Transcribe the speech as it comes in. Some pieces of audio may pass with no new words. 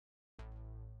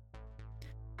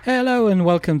Hello and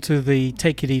welcome to the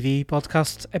Take It EV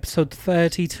podcast, episode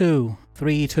 32.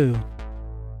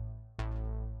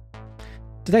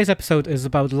 Today's episode is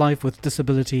about life with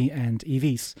disability and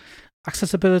EVs.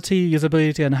 Accessibility,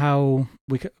 usability, and how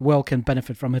we can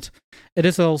benefit from it. It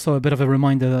is also a bit of a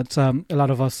reminder that a lot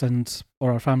of us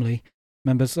or our family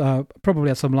members,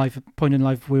 probably at some point in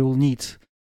life, we will need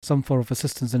some form of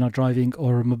assistance in our driving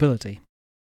or mobility.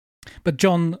 But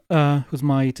John, who's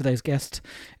my today's guest,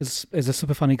 is a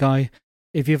super funny guy.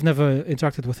 If you've never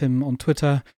interacted with him on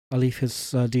Twitter, I'll leave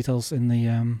his details in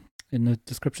the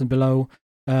description below.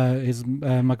 His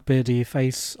McBeardy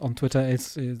face on Twitter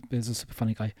is a super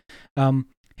funny guy.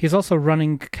 He's also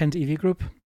running Kent EV Group.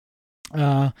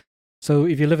 So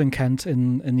if you live in Kent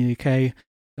in the UK,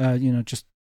 just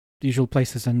the usual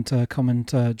places, and come and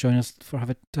join us to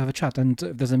have a chat. And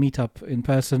if there's a meetup in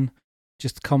person,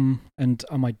 just come, and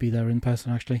I might be there in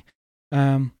person, actually.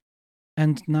 And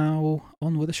now,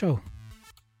 on with the show.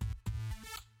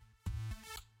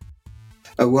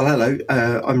 Well, hello.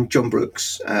 I'm John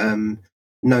Brooks,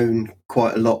 known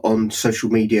quite a lot on social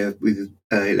media with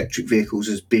electric vehicles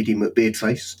as Beardy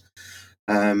McBeardface.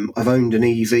 I've owned an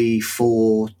EV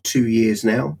for 2 years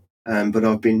now, but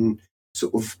I've been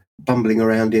sort of bumbling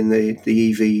around in the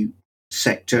EV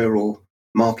sector or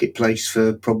marketplace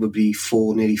for probably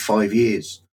nearly 5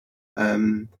 years.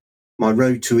 My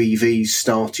road to EVs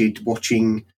started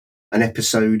watching an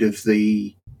episode of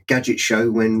the Gadget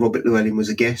Show when Robert Llewellyn was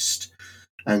a guest,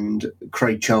 and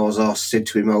Craig Charles said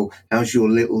to him, "Oh, how's your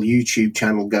little YouTube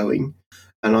channel going?"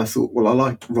 And I thought, well, I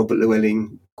like Robert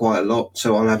Llewellyn quite a lot,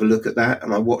 so I'll have a look at that.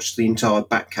 And I watched the entire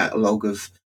back catalogue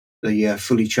of the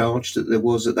Fully Charged that there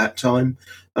was at that time,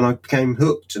 and I became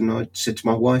hooked. And I said to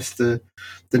my wife, the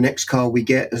next car we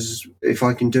get, as if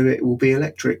I can do it, will be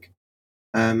electric.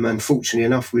 And fortunately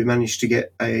enough, we managed to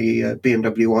get a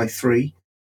BMW i3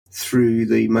 through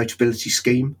the Motability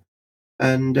scheme,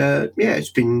 and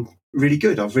it's been really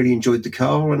good. I've really enjoyed the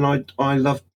car, and I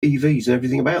love EVs and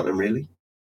everything about them, really.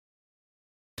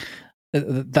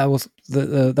 That was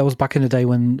back in the day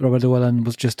when Robert Llewellyn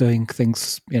was just doing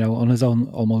things, on his own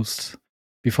almost,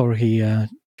 before he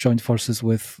joined forces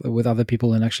with other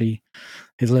people, and actually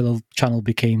his little channel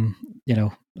became,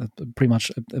 pretty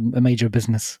much a major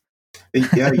business.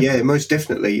 Yeah, most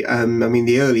definitely. I mean,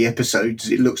 the early episodes,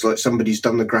 it looks like somebody's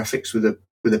done the graphics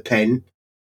with a pen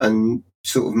and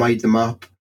sort of made them up,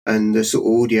 and the sort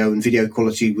of audio and video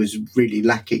quality was really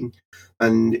lacking.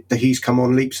 And he's come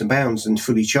on leaps and bounds, and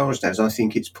Fully Charged as I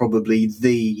think it's probably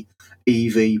the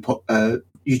EV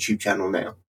YouTube channel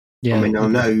now. Yeah, I mean, I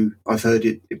know I've heard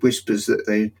it whispers that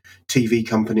the TV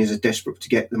companies are desperate to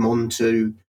get them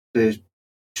onto the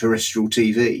terrestrial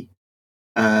TV,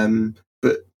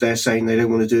 but they're saying they don't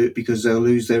want to do it because they'll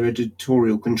lose their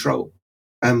editorial control.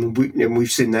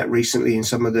 We've seen that recently in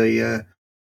some of the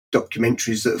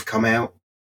documentaries that have come out.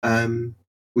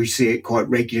 We see it quite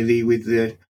regularly with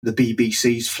the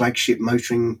BBC's flagship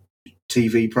motoring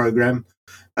TV programme,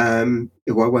 who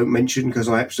I won't mention because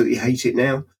I absolutely hate it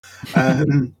now,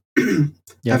 having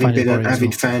been an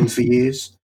avid fan for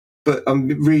years. But I'm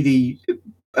really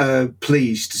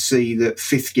pleased to see that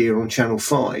Fifth Gear on Channel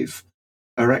 5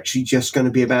 are actually just going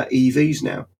to be about EVs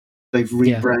now. They've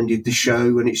rebranded the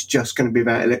show, and it's just going to be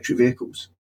about electric vehicles.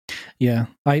 Yeah,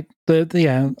 I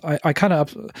kind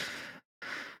of...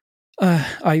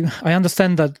 I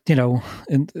understand that,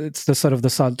 it's the sort of the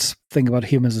sad thing about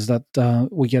humans is that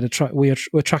we're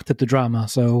attracted to drama.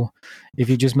 So if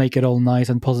you just make it all nice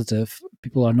and positive,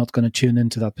 people are not going to tune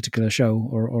into that particular show,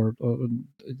 or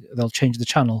they'll change the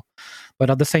channel. But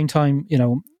at the same time,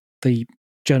 the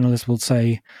journalist will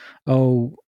say,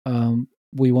 "Oh,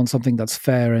 we want something that's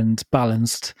fair and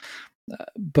balanced,"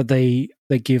 but they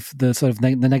give the sort of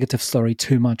the negative story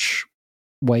too much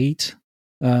weight.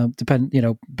 If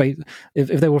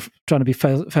they were trying to be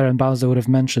fair and balanced, they would have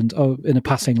mentioned, in a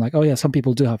passing, like, "Oh yeah, some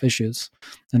people do have issues,"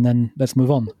 and then let's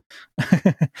move on.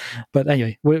 But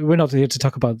anyway, we're not here to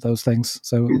talk about those things.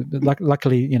 So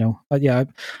luckily,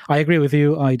 I agree with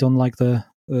you. I don't like the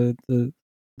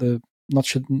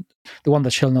one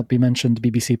that shall not be mentioned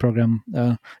BBC program.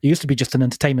 It used to be just an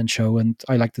entertainment show, and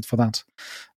I liked it for that.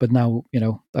 But now,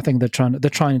 I think they're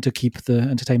trying to keep the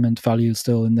entertainment value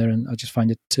still in there, and I just find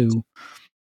it too.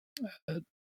 I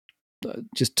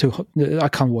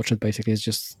can't watch it. Basically, it's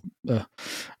just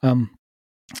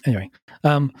anyway.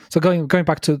 So going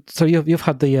back to, so you've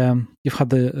had the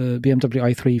BMW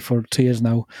i3 for 2 years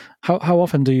now. How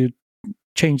often do you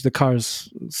change the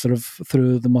cars sort of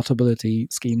through the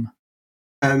Motability scheme?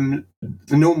 The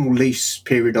normal lease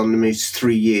period on them is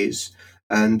 3 years,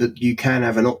 but you can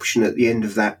have an option at the end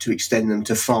of that to extend them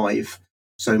to 5.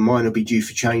 So mine will be due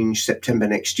for change September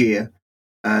next year.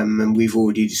 And we've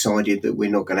already decided that we're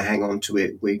not going to hang on to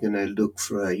it. We're going to look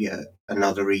for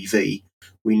another EV.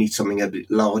 We need something a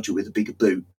bit larger with a bigger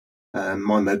boot.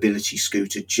 My mobility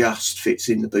scooter just fits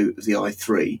in the boot of the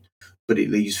i3, but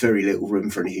it leaves very little room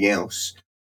for anything else.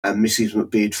 And Mrs.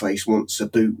 McBeardface wants a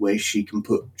boot where she can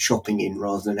put shopping in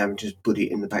rather than having to put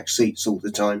it in the back seats all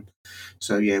the time.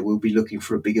 So yeah, we'll be looking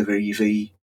for a bigger EV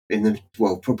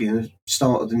probably in the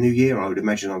start of the new year. I would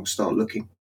imagine I will start looking.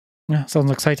 Yeah, sounds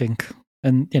exciting.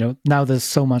 And now there's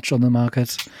so much on the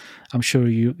market. I'm sure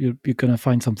you're going to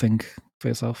find something for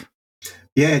yourself.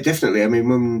 Yeah, definitely. I mean,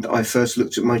 when I first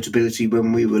looked at Motability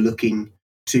when we were looking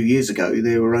 2 years ago,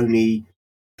 there were only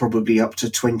probably up to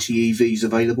 20 EVs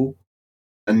available.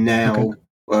 And now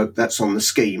that's on the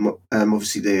scheme.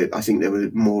 Obviously, I think there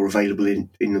were more available in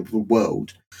the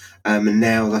world. And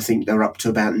now I think they're up to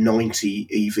about 90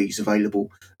 EVs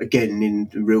available. Again, in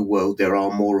the real world, there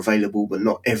are more available, but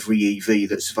not every EV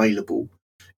that's available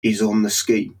is on the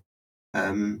scheme.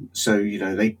 So,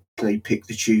 they pick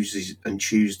the chooses and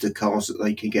choose the cars that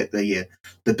they can get the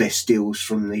best deals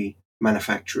from the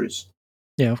manufacturers.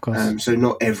 Yeah, of course. So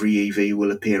not every EV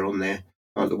will appear on there.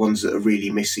 The ones that are really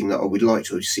missing that I would like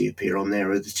to see appear on there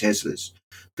are the Teslas,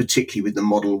 particularly with the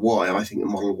Model Y. I think the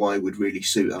Model Y would really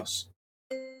suit us.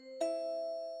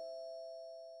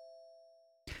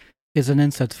 Here's an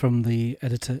insert from the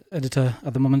editor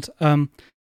at the moment.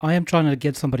 I am trying to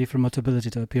get somebody from Motability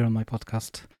to appear on my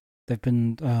podcast. They've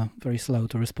been very slow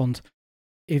to respond.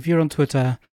 If you're on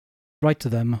Twitter, write to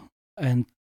them and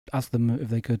ask them if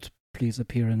they could please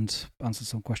appear and answer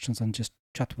some questions and just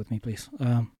chat with me, please.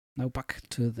 Now back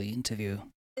to the interview.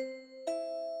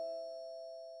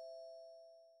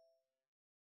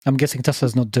 I'm guessing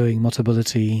Tesla's not doing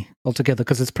Motability altogether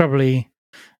because it's probably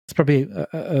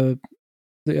the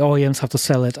OEMs have to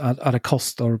sell it at a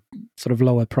cost or sort of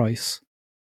lower price.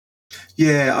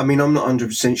 Yeah, I mean, I'm not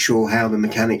 100% sure how the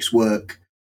mechanics work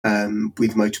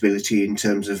with Motability in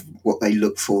terms of what they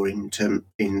look for in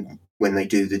when they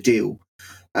do the deal.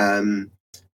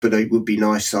 But it would be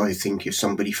nice, I think, if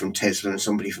somebody from Tesla and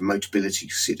somebody from Motability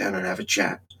could sit down and have a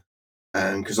chat,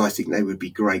 because I think they would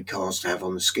be great cars to have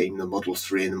on the scheme, the Model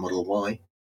 3 and the Model Y.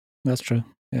 That's true,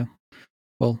 yeah.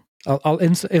 Well, I'll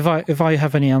insert, if I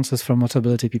have any answers from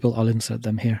Motability people, I'll insert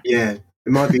them here. Yeah,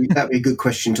 that'd be a good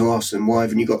question to ask them. Why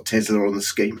haven't you got Tesla on the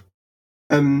scheme?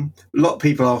 A lot of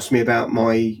people ask me about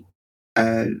my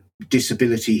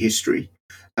disability history.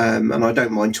 And I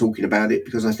don't mind talking about it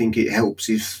because I think it helps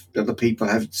if other people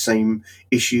have the same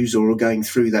issues or are going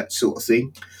through that sort of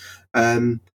thing.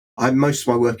 Most of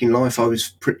my working life, I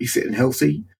was pretty fit and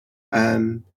healthy.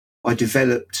 I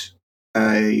developed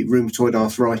a rheumatoid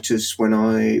arthritis when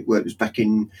it was back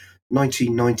in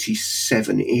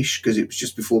 1997-ish, because it was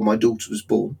just before my daughter was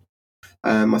born.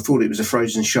 I thought it was a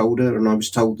frozen shoulder, and I was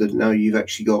told that no, you've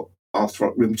actually got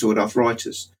rheumatoid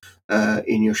arthritis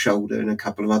in your shoulder and a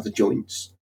couple of other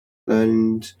joints.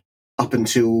 And up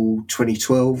until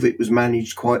 2012, it was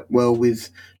managed quite well with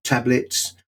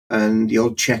tablets and the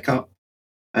odd checkup.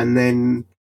 And then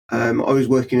I was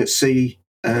working at sea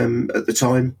at the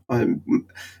time. I'm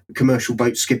a commercial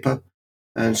boat skipper,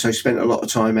 and so spent a lot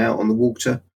of time out on the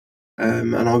water.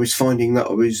 And I was finding that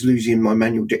I was losing my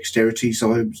manual dexterity,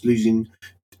 so I was able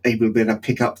to be able to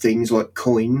pick up things like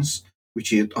coins,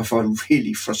 which I find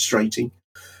really frustrating.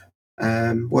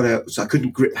 What else? I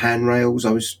couldn't grip handrails.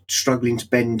 I was struggling to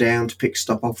bend down to pick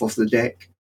stuff off the deck.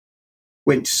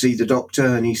 Went to see the doctor,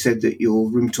 and he said that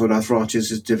your rheumatoid arthritis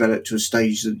has developed to a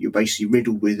stage that you're basically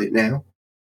riddled with it now.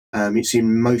 It's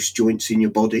in most joints in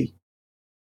your body,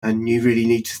 and you really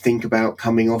need to think about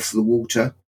coming off the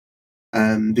water,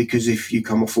 because if you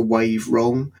come off a wave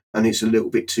wrong and it's a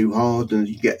little bit too hard and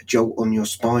you get a jolt on your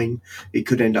spine, it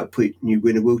could end up putting you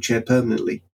in a wheelchair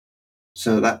permanently.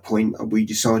 So at that point, we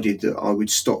decided that I would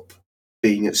stop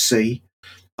being at sea.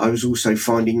 I was also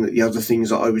finding that the other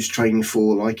things that I was training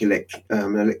for, like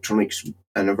electronics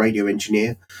and a radio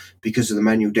engineer, because of the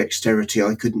manual dexterity,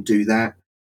 I couldn't do that.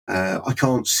 I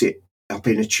can't sit up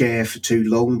in a chair for too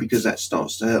long because that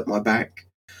starts to hurt my back.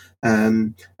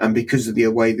 And because of the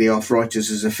way the arthritis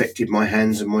has affected my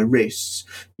hands and my wrists,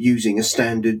 using a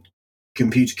standard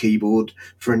computer keyboard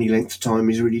for any length of time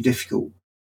is really difficult.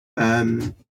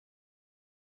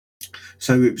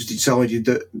 So it was decided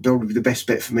that probably the best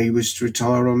bet for me was to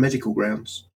retire on medical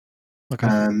grounds. Okay.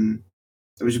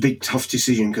 It was a big, tough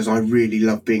decision because I really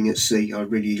love being at sea. I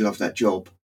really love that job.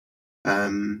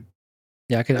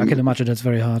 Yeah, I can imagine it's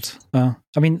very hard. I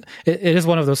mean, it is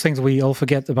one of those things we all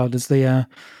forget about. Is the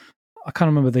I can't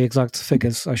remember the exact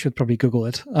figures. I should probably Google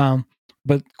it.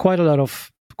 But quite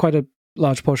a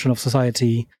large portion of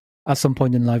society at some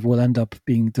point in life we'll end up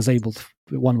being disabled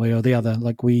one way or the other.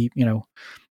 Like we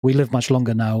live much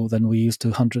longer now than we used to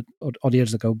 100 odd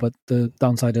years ago, but the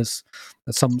downside is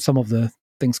that some of the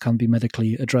things can be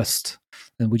medically addressed,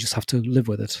 and we just have to live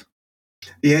with it.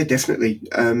 Yeah, definitely.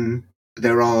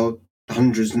 There are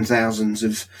hundreds and thousands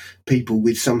of people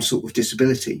with some sort of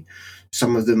disability.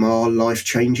 Some of them are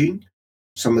life-changing,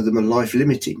 some of them are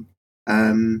life-limiting,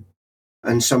 and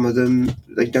some of them,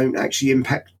 they don't actually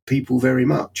impact people very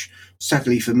much.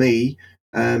 Sadly for me,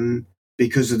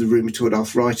 because of the rheumatoid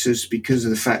arthritis, because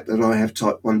of the fact that I have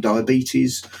type 1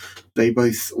 diabetes, they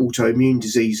both autoimmune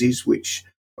diseases, which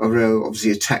are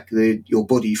obviously attack your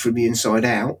body from the inside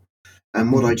out.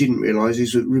 And what I didn't realise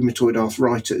is that rheumatoid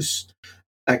arthritis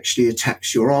actually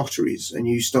attacks your arteries, and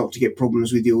you start to get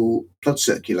problems with your blood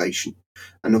circulation.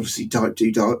 And obviously type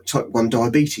 1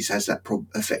 diabetes has that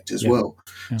effect as well.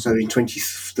 Yeah. So in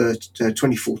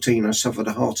 2014, I suffered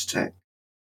a heart attack,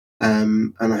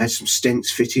 and I had some stents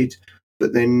fitted.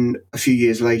 But then a few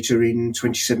years later, in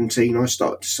 2017, I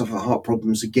started to suffer heart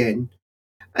problems again,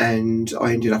 and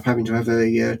I ended up having to have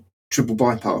a triple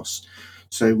bypass.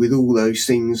 So with all those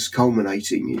things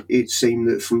culminating, it seemed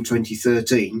that from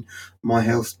 2013, my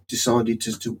health decided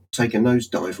to take a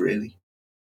nosedive, really.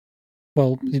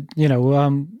 Well,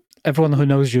 everyone who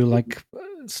knows you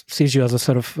sees you as a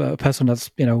sort of person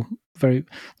that's very,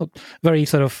 very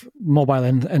sort of mobile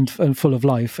and full of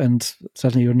life, and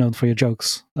certainly you're known for your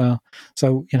jokes.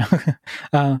 So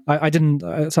I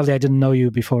didn't know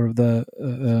you before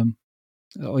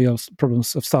all your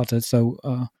problems have started. So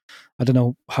I don't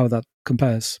know how that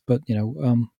compares, but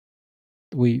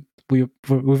we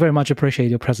very much appreciate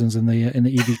your presence in the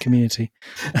EV community.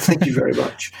 Thank you very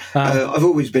much. I've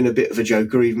always been a bit of a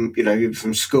joker, even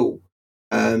from school.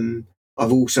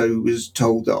 I've also was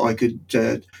told that I could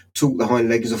talk the hind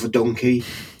legs off a donkey,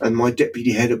 and my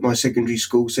deputy head at my secondary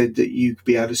school said that you could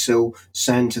be able to sell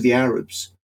sand to the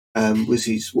Arabs.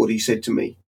 Was what he said to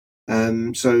me.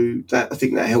 So I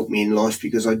think that helped me in life,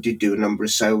 because I did do a number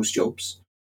of sales jobs.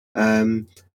 One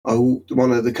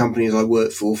of the companies I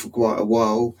worked for quite a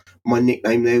while, my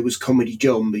nickname there was Comedy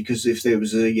John, because if there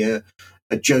was a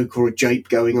joke or a jape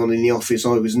going on in the office,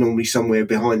 I was normally somewhere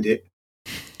behind it.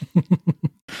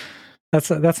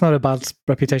 That's not a bad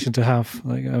reputation to have.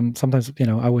 Like sometimes,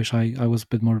 I wish I was a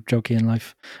bit more jokey in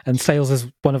life. And sales is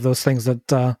one of those things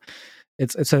that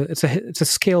it's a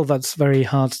skill that's very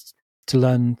hard to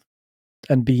learn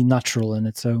and be natural in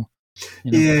it. So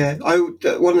yeah,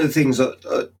 one of the things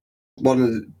that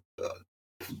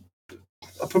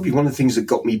probably one of the things that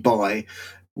got me by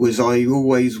was I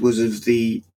always was of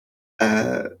the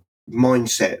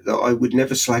mindset that I would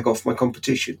never slag off my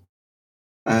competition,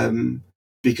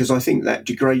 because I think that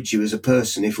degrades you as a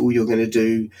person if all you're going to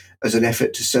do as an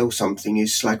effort to sell something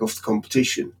is slag off the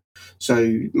competition.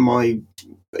 So my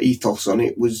ethos on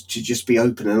it was to just be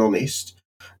open and honest,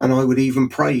 and I would even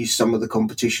praise some of the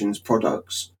competition's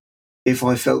products if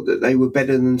I felt that they were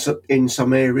better than in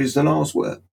some areas than ours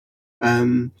were.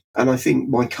 And I think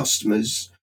my customers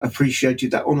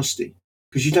appreciated that honesty,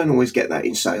 because you don't always get that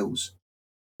in sales.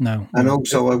 No. And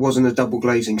also, I wasn't a double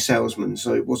glazing salesman,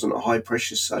 so it wasn't a high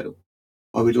pressure sale.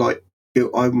 I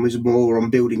was more on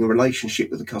building a relationship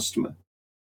with the customer,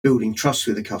 building trust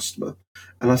with the customer.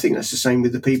 And I think that's the same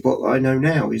with the people I know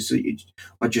now, is that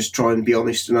I just try and be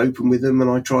honest and open with them, and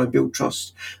I try and build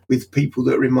trust with people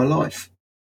that are in my life.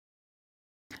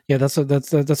 Yeah, that's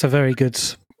a very good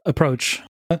approach.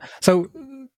 So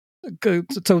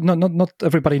not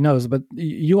everybody knows, but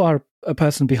you are a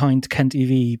person behind Kent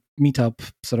EV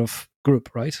meetup sort of group,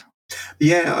 right?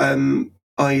 Yeah,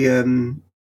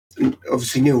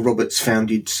 obviously Neil Roberts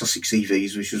founded Sussex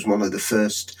EVs, which was one of the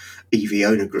first EV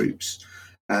owner groups.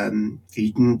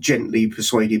 He gently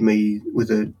persuaded me with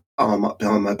an arm up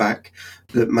behind my back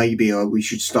that maybe we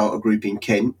should start a group in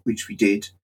Kent, which we did.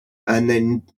 And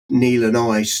then Neil and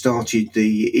I started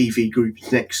the EV Group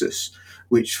Nexus,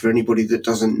 which, for anybody that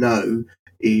doesn't know,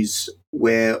 is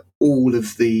where all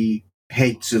of the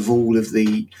heads of all of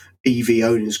the EV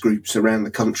owners groups around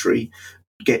the country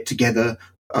get together.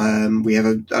 We have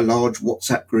a large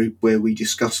WhatsApp group where we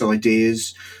discuss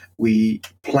ideas. We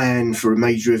plan for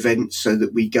major events so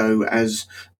that we go as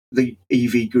the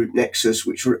EV Group Nexus,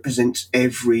 which represents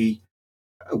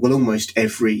almost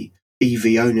every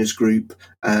EV owners group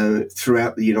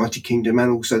throughout the United Kingdom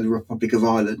and also the Republic of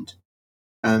Ireland.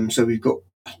 So we've got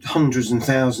hundreds and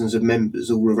thousands of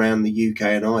members all around the UK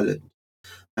and Ireland.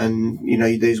 And,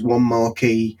 there's one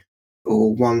marquee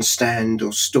or one stand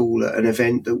or stall at an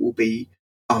event that will be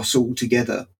us all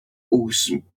together, all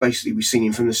basically we're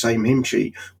singing from the same hymn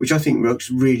sheet, which I think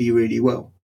works really, really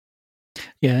well.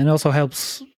 Yeah, and also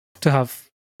helps to have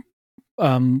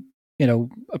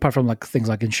apart from like things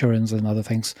like insurance and other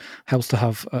things, helps to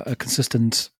have a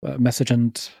consistent message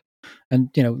and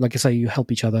like you say, you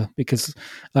help each other because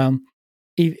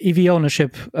EV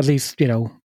ownership, at least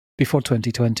before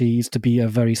 2020, used to be a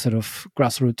very sort of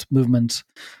grassroots movement,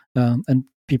 and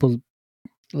people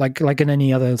like in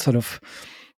any other sort of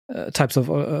types of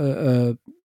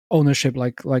ownership,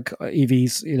 like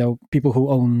EVs, people who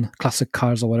own classic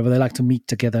cars or whatever, they like to meet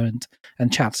together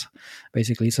and chat,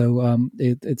 basically. So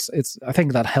it's I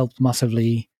think that helped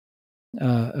massively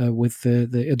with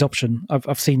the adoption. I've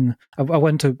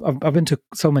been to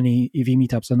so many EV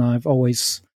meetups, and I've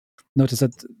always noticed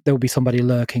that there will be somebody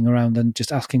lurking around and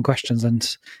just asking questions,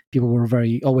 and people were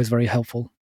always very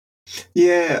helpful.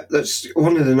 Yeah, that's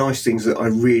one of the nice things that I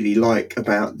really like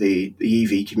about the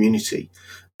EV community,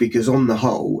 because on the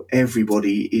whole,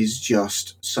 everybody is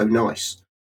just so nice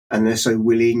and they're so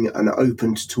willing and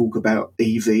open to talk about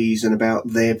EVs and about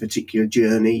their particular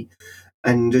journey.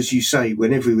 And as you say,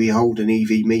 whenever we hold an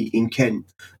EV meet in Kent,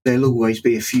 there'll always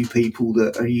be a few people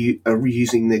that are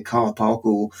using the car park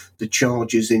or the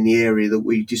chargers in the area that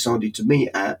we decided to meet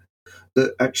at,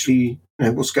 that actually,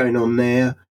 what's going on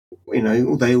there?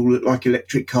 They all look like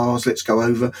electric cars, let's go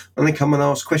over. And they come and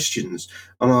ask questions.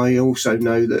 And I also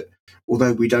know that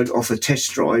although we don't offer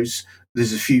test drives,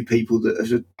 there's a few people that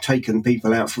have taken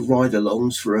people out for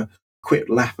ride-alongs for a quick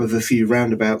lap of a few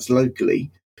roundabouts locally,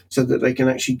 so that they can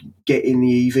actually get in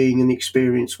the EV and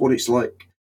experience what it's like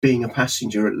being a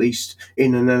passenger, at least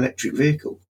in an electric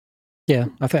vehicle. Yeah,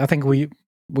 I think we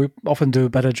often do a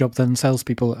better job than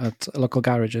salespeople at local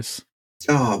garages.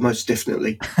 Oh, most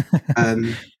definitely.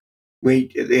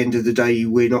 We, at the end of the day,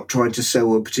 we're not trying to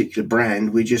sell a particular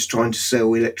brand. We're just trying to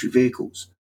sell electric vehicles.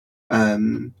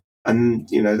 And,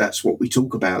 that's what we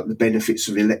talk about, the benefits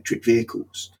of electric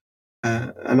vehicles.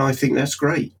 And I think that's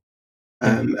great.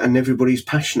 And everybody's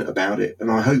passionate about it. And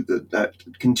I hope that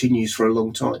continues for a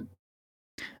long time.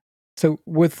 So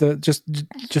with the,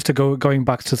 just to going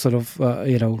back to sort of,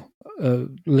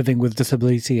 living with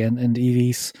disability and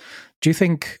EVs, do you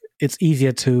think it's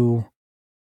easier to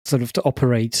sort of to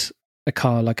operate a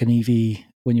car like an EV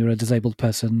when you're a disabled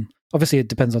person? Obviously, it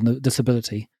depends on the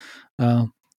disability.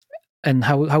 And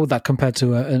how would that compare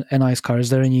to an ICE car? Are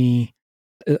there any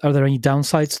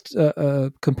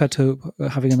downsides compared to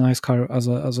having an ICE car as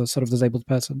a sort of disabled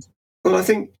person? Well, I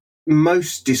think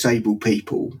most disabled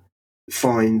people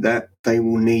find that they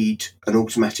will need an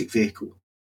automatic vehicle.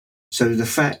 So the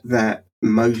fact that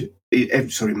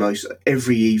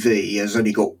every EV has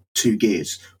only got 2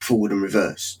 gears, forward and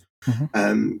reverse.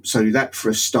 Mm-hmm. So that, for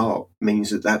a start, means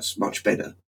that that's much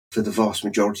better for the vast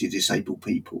majority of disabled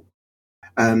people.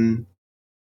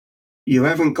 You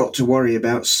haven't got to worry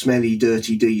about smelly,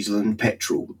 dirty diesel and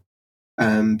petrol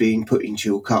being put into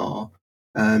your car.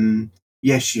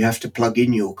 Yes, you have to plug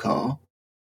in your car,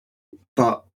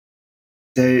 but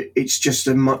it's just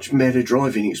a much better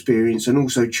driving experience. And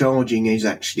also charging is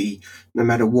actually, no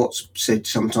matter what's said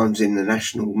sometimes in the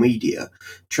national media,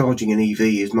 charging an EV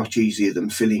is much easier than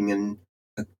filling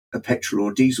a petrol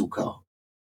or diesel car.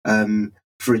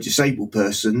 For a disabled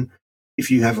person, if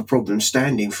you have a problem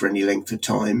standing for any length of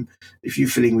time, if you're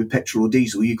filling with petrol or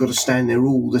diesel, you've got to stand there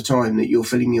all the time that you're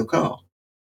filling your car.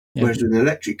 Yeah. Whereas with an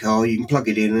electric car, you can plug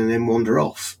it in and then wander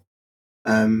off.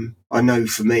 I know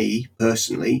for me,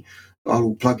 personally,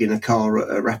 I'll plug in a car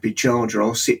at a rapid charger,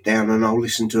 I'll sit down and I'll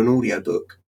listen to an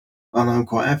audiobook. And I'm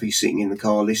quite happy sitting in the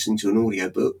car listening to an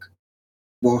audiobook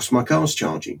whilst my car's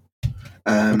charging.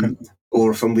 Okay.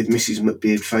 Or if I'm with Mrs.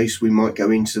 McBeardface, we might go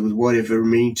into whatever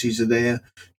amenities are there,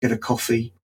 get a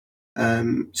coffee,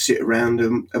 sit around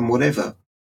and whatever.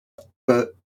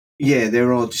 But yeah,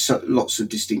 there are lots of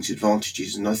distinct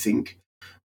advantages. And I think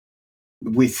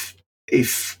when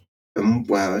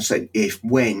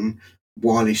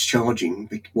wireless charging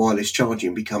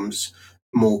becomes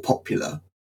more popular,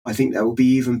 I think that will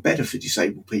be even better for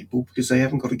disabled people, because they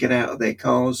haven't got to get out of their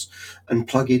cars and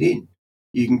plug it in.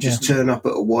 You can just turn up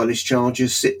at a wireless charger,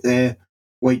 sit there,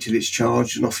 wait till it's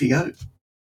charged, and off you go.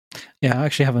 Yeah, I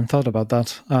actually haven't thought about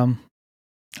that.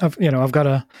 I've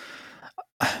got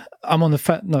I'm on the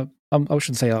fence. No, I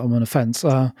shouldn't say I'm on a fence.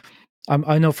 I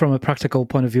know from a practical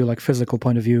point of view, like physical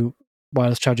point of view,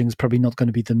 wireless charging is probably not going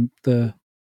to be it's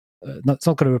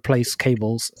not going to replace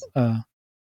cables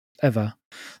ever,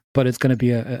 but it's going to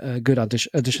be a good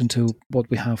addition to what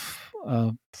we have,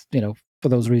 for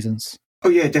those reasons. Oh,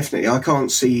 yeah, definitely. I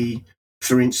can't see,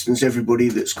 for instance, everybody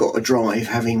that's got a drive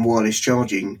having wireless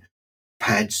charging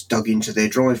pads dug into their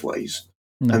driveways,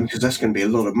 because that's going to be a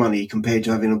lot of money compared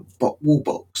to having a wall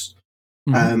box.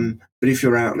 Mm-hmm. But if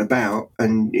you're out and about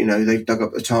and, they've dug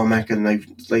up the tarmac and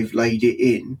they've laid it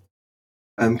in,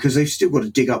 because they've still got to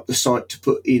dig up the site to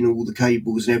put in all the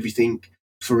cables and everything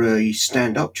for a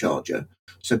stand-up charger.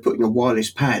 So putting a wireless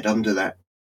pad under that,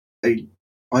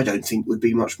 I don't think would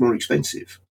be much more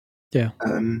expensive. Yeah.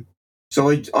 So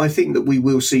I think that we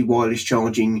will see wireless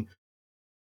charging,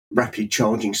 rapid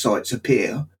charging sites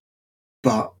appear,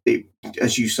 but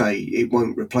as you say, it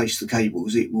won't replace the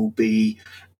cables. It will be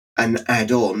an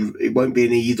add-on. It won't be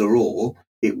an either-or.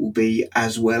 It will be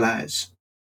as well as.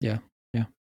 Yeah.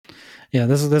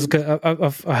 There's good.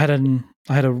 I had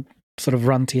a sort of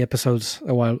ranty episode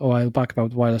a while back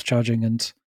about wireless charging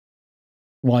and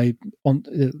why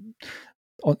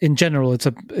in general it's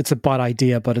a bad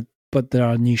idea, but there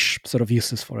are niche sort of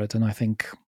uses for it, and I think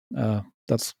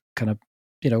that's kind of,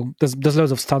 there's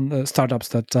loads of startups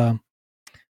that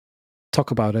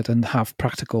talk about it and have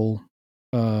practical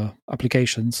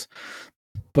applications,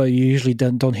 but you usually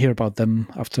don't hear about them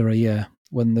after a year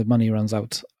when the money runs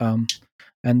out,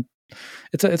 and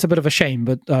it's a bit of a shame,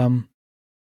 but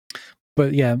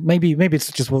yeah, maybe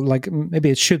it's just maybe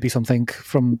it should be something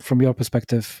from your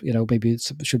perspective. Maybe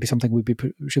it should be something we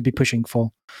should be pushing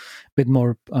for a bit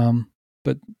more.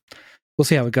 But we'll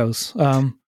see how it goes.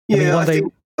 I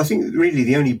think really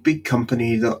the only big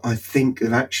company that I think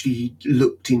have actually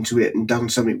looked into it and done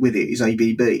something with it is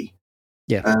ABB.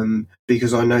 Yeah.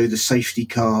 Because I know the safety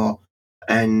car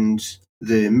and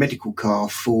the medical car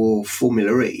for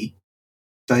Formula E,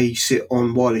 they sit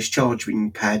on wireless charging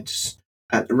pads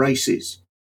at the races.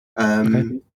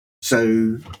 Okay.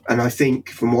 So, and I think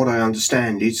from what I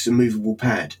understand, it's a movable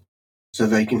pad. So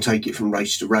they can take it from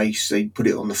race to race. They put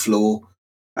it on the floor.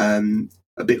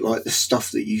 A bit like the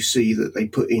stuff that you see that they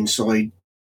put inside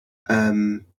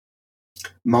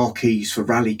marquees for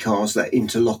rally cars, that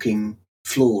interlocking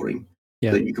flooring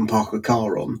that you can park a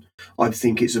car on. I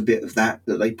think it's a bit of that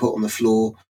they put on the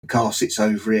floor. The car sits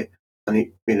over it,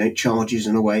 and it charges,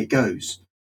 and away it goes.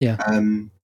 Yeah.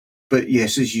 But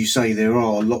yes, as you say, there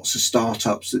are lots of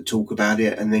startups that talk about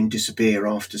it and then disappear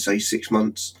after, say, 6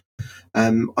 months.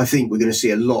 I think we're going to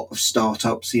see a lot of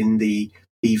startups in the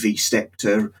EV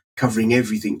sector covering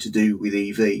everything to do with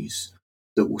EVs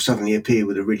that will suddenly appear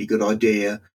with a really good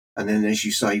idea, and then, as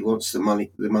you say, once the money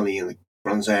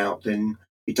runs out, then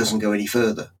it doesn't go any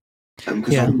further.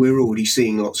 Because we're already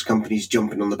seeing lots of companies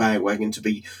jumping on the bandwagon to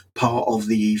be part of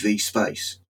the EV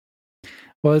space.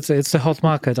 Well, it's a hot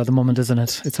market at the moment, isn't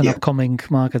it? It's an upcoming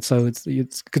market, so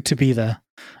it's good to be there.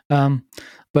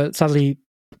 But sadly,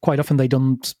 quite often they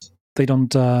don't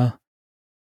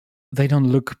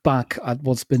look back at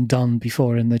what's been done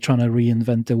before, and they're trying to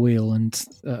reinvent the wheel and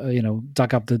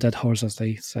dug up the dead horse, as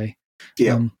they say.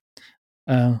 Yeah.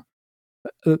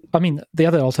 I mean, the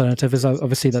other alternative is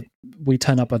obviously that we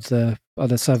turn up at the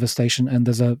service station and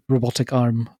there's a robotic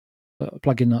arm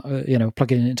plugging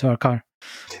it into our car.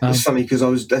 It's funny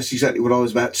because that's exactly what I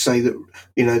was about to say, that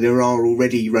there are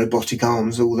already robotic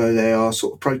arms, although they are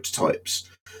sort of prototypes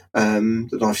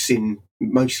that I've seen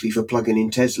mostly for plugging in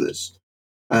Teslas.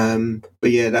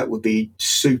 But yeah, that would be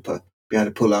super. Be able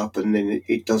to pull up and then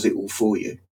it does it all for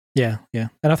you. Yeah, and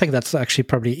I think that's actually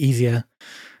probably easier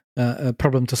a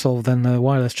problem to solve than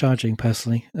wireless charging,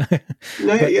 personally.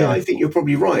 I think you're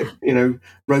probably right.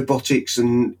 Robotics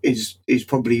is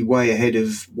probably way ahead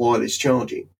of wireless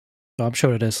charging. I'm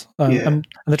sure it is. And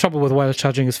the trouble with wireless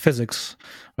charging is physics,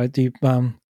 right?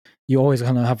 You always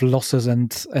kind of have losses,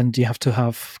 and you have to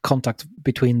have contact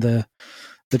between the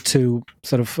two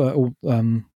sort of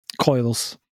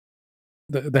coils.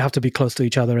 They have to be close to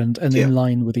each other and in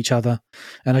line with each other.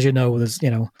 And as you know, there's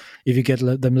if you get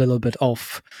them a little bit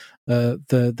off,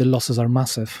 the losses are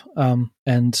massive,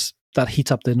 and that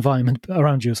heats up the environment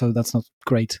around you. So that's not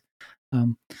great.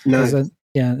 No.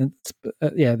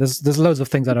 There's loads of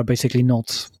things that are basically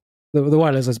not. The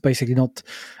wireless is basically not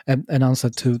an answer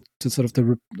to sort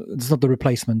of it's not the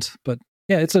replacement. But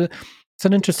yeah, it's an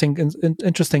interesting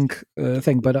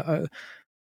thing. But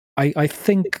I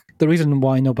think the reason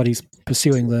why nobody's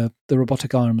pursuing the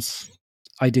robotic arms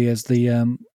idea is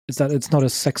that it's not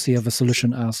as sexy of a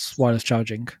solution as wireless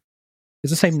charging.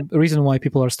 It's the same reason why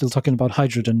people are still talking about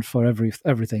hydrogen for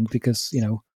everything, because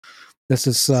this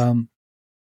is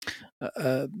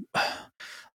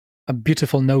a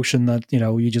beautiful notion that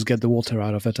you just get the water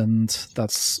out of it and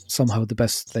that's somehow the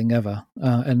best thing ever,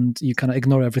 and you kind of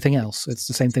ignore everything else. It's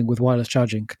the same thing with wireless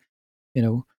charging.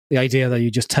 The idea that you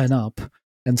just turn up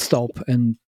and stop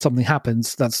and something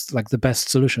happens, that's like the best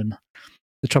solution.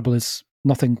 The trouble is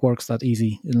nothing works that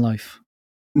easy in life.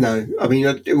 No, I mean,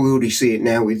 we already see it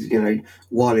now with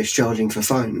wireless charging for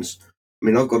phones. I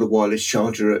mean, I've got a wireless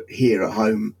charger here at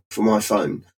home for my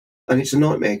phone, and it's a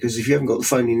nightmare because if you haven't got the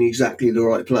phone in exactly the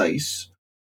right place,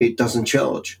 it doesn't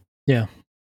charge. Yeah.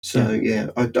 So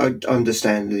I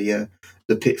understand the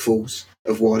pitfalls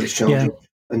of wireless charging.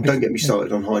 And don't get me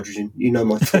started on hydrogen. You know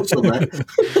my thoughts on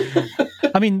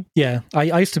that. I mean,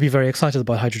 I used to be very excited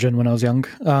about hydrogen when I was young,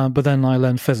 but then I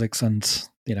learned physics, and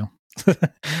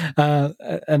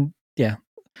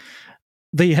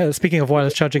speaking of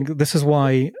wireless charging, this is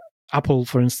why Apple,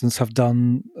 for instance, have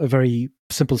done a very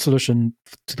simple solution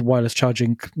to the wireless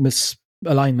charging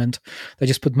misalignment. They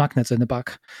just put magnets in the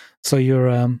back, so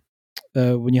you're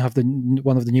when you have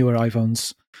one of the newer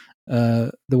iPhones,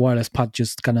 the wireless pad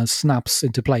just kind of snaps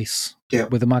into place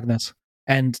with a magnet.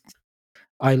 And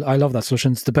I love that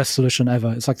solution. It's the best solution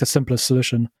ever. It's like the simplest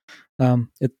solution.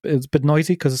 It's a bit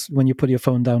noisy because when you put your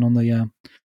phone down on the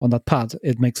on that pad,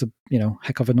 it makes a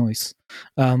heck of a noise.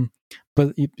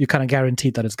 But you kind of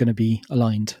guaranteed that it's going to be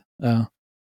aligned.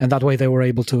 And that way they were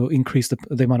able to increase the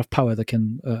amount of power they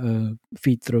can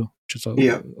feed through, which is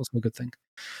also a good thing.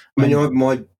 I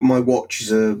mean, my watch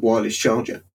is a wireless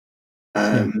charger,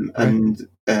 and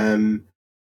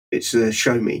it's a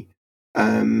Xiaomi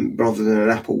rather than an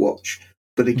Apple Watch.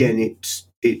 But again,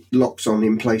 it locks on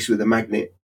in place with a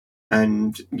magnet,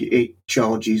 and it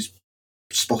charges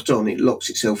spot on. It locks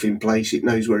itself in place. It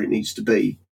knows where it needs to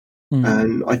be.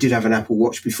 And I did have an Apple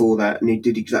Watch before that, and it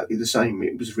did exactly the same.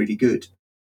 It was really good.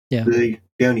 Yeah. The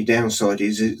only downside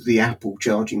is the Apple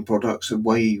charging products are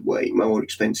way, way more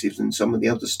expensive than some of the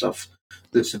other stuff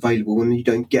that's available, and you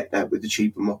don't get that with the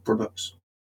cheaper products.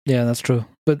 Yeah, that's true.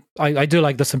 But I do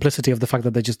like the simplicity of the fact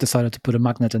that they just decided to put a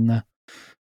magnet in there.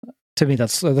 To me,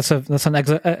 that's an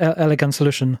elegant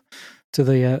solution to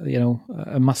the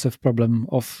a massive problem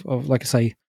of like I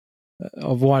say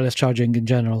of wireless charging in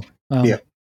general.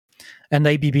 And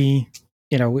ABB,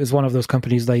 is one of those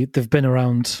companies. They've been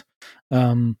around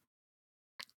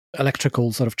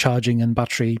electrical sort of charging and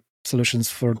battery solutions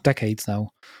for decades now.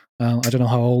 I don't know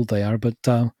how old they are, but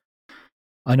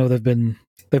I know they've been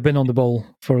on the ball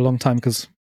for a long time because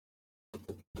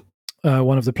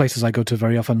one of the places I go to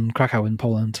very often, Krakow in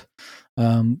Poland,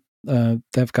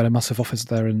 they've got a massive office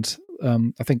there, and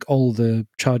I think all the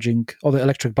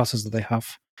electric buses that they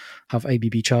have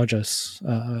ABB chargers,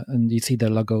 and you see their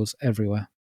logos everywhere.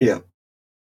 Yeah.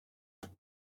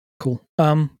 Cool.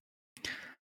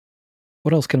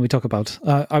 What else can we talk about?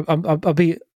 I'll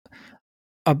be,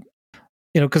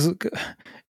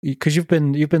 because you've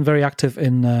been very active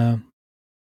in the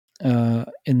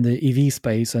EV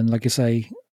space, and like you say,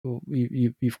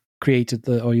 you've created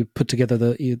you put together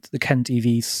the Kent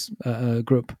EVs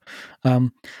group.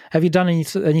 Have you done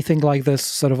anything like this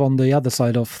sort of on the other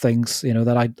side of things?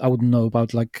 That I wouldn't know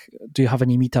about. Like, do you have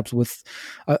any meetups with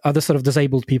other sort of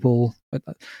disabled people?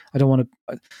 I don't want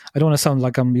to sound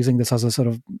like I'm using this as a sort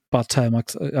of bad term. I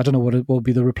don't know what it will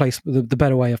be the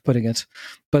better way of putting it,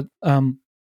 but.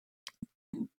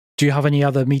 Do you have any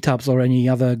other meetups or any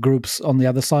other groups on the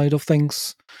other side of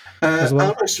things as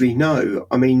well? Honestly, no.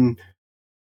 I mean,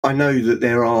 I know that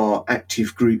there are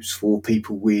active groups for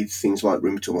people with things like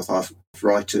rheumatoid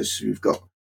arthritis who've got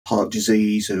heart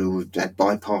disease, who have had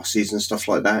bypasses and stuff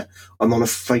like that. I'm on a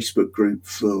Facebook group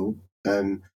for,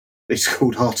 it's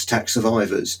called Heart Attack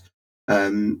Survivors,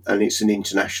 and it's an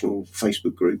international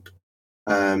Facebook group.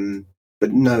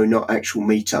 But no, not actual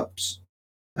meetups.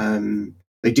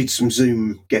 They did some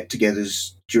Zoom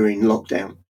get-togethers during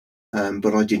lockdown,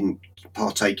 but I didn't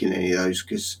partake in any of those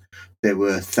because there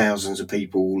were thousands of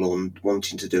people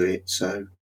wanting to do it, and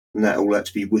that all had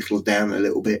to be whittled down a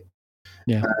little bit.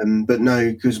 Yeah. But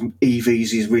no, because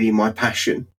EVs is really my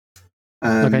passion.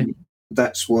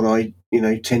 That's what I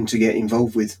tend to get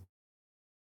involved with.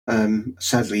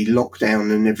 Sadly,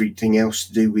 lockdown and everything else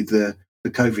to do with the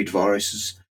COVID virus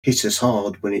has hit us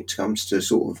hard when it comes to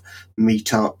sort of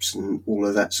meetups and all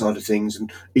of that side of things,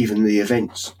 and even the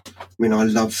events. I mean, I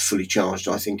love Fully Charged.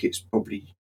 I think it's probably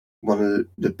one of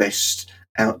the best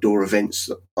outdoor events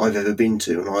that I've ever been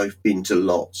to, and I've been to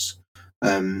lots.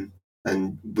 And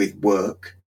with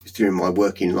work during my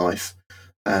working life,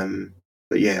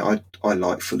 but yeah, I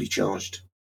like Fully Charged.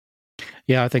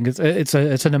 Yeah, I think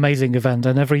it's an amazing event,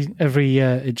 and every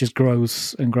year it just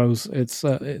grows and grows. It's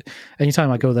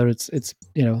anytime I go there, it's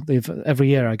every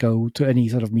year I go to any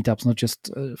sort of meetups, not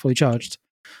just Fully Charged,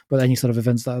 but any sort of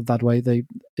events that way. The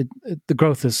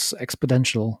growth is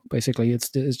exponential. Basically, it's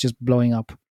just blowing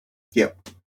up. Yep.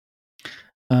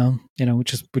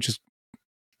 Which is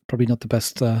probably not the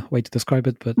best way to describe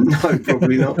it, but no,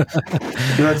 probably not.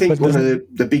 And I think one of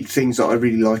the big things that I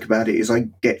really like about it is I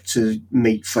get to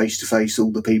meet face to face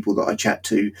all the people that I chat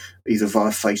to, either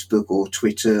via Facebook or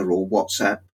Twitter or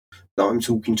WhatsApp, that I'm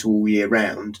talking to all year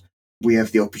round. We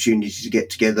have the opportunity to get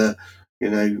together.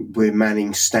 We're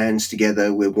manning stands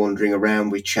together. We're wandering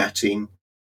around. We're chatting.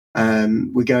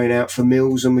 We're going out for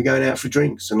meals and we're going out for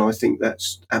drinks, and I think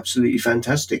that's absolutely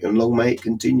fantastic. And long may it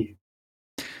continue.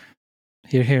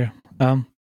 Hear, hear.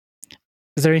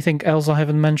 Is there anything else I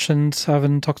haven't mentioned? I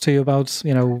haven't talked to you about,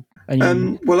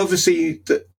 any... Well, obviously,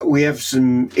 we have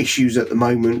some issues at the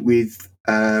moment with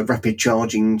rapid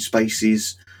charging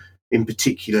spaces in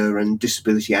particular and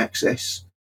disability access.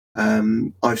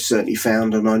 I've certainly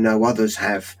found, and I know others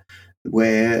have,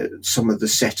 where some of the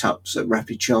setups at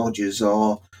rapid chargers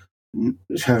are,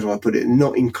 how do I put it,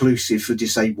 not inclusive for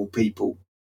disabled people.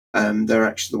 They're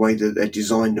actually, the way that they're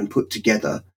designed and put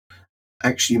together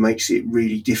actually makes it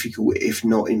really difficult, if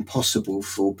not impossible,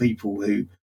 for people who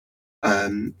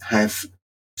have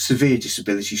severe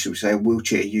disability, shall we say,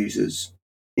 wheelchair users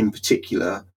in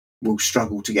particular, will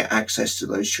struggle to get access to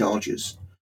those chargers.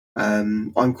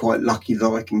 I'm quite lucky that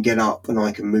I can get up and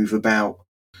I can move about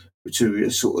to a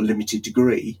sort of limited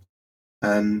degree.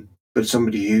 But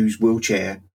somebody who's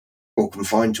wheelchair or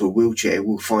confined to a wheelchair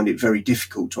will find it very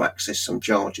difficult to access some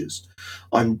chargers.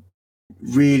 I'm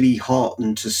really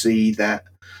heartened to see that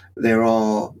there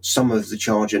are some of the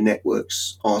charger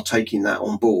networks are taking that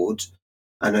on board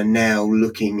and are now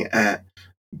looking at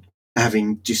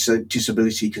having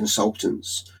disability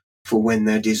consultants for when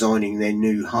they're designing their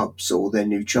new hubs or their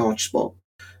new charge spot.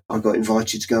 I got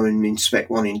invited to go and inspect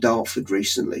one in Dartford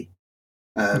recently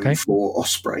for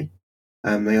Osprey.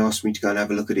 They asked me to go and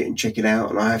have a look at it and check it out,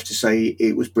 and I have to say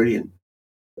it was brilliant.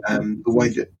 The way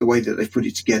that they've put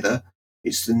it together,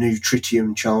 it's the new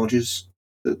tritium chargers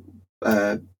that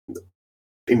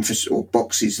or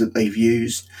boxes that they've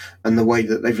used, and the way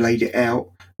that they've laid it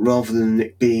out, rather than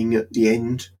it being at the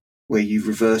end where you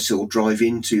reverse or drive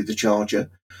into the charger,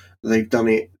 they've done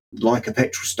it like a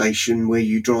petrol station where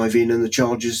you drive in and the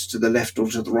charger's to the left or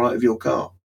to the right of your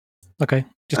car. Okay,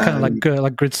 just kind of like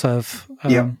GridServe.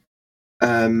 Yeah.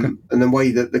 And the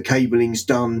way that the cabling's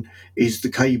done is the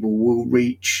cable will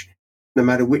reach, no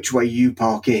matter which way you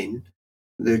park in,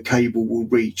 the cable will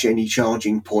reach any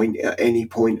charging point at any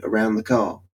point around the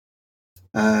car.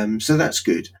 So that's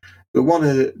good. But one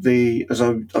of the, as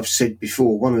I've said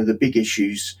before, one of the big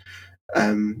issues,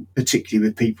 particularly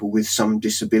with people with some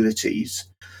disabilities,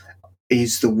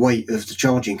 is the weight of the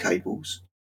charging cables.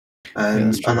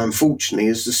 And unfortunately,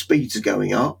 as the speeds are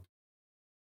going up,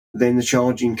 then the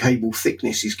charging cable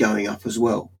thickness is going up as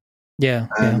well. Yeah.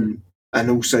 And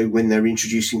also when they're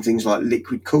introducing things like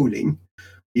liquid cooling,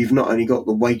 you've not only got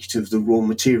the weight of the raw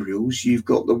materials, you've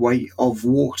got the weight of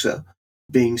water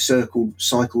being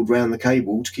cycled around the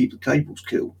cable to keep the cables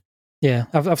cool. Yeah,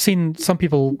 I've seen some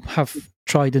people have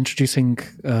tried introducing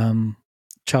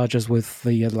chargers with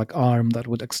the arm that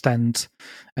would extend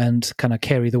and kind of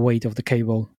carry the weight of the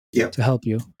cable to help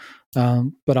you.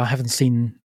 But I haven't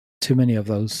seen too many of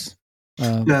those.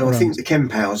 No, around. I think the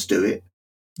Kempowers do it.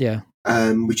 Yeah.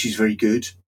 Which is very good.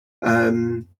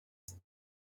 But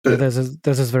there's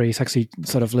this very sexy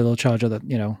sort of little charger that,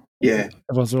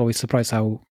 everyone's always surprised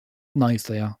how nice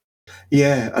they are.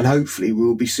 Yeah, and hopefully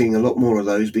we'll be seeing a lot more of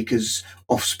those because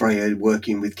Osprey are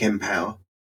working with Kempower.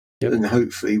 Yep. And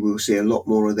hopefully we'll see a lot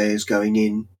more of theirs going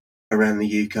in around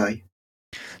the UK.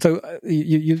 So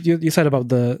you said about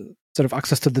the sort of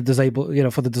access to the disabled,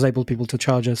 for the disabled people to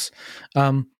chargers.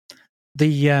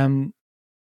 The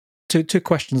two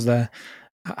questions there.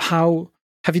 How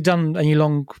have you done any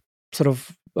long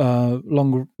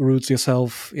routes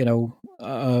yourself?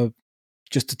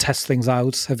 Just to test things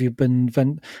out. Have you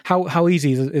been? How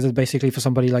easy is it basically for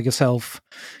somebody like yourself?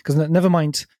 Because never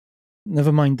mind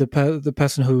the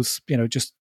person who's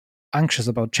just anxious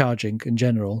about charging in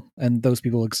general, and those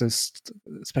people exist,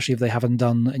 especially if they haven't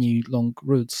done any long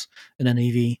routes in an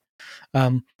EV.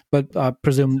 But I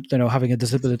presume having a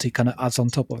disability kind of adds on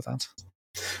top of that.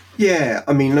 Yeah,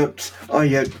 I mean, look,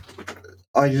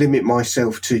 I limit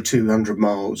myself to 200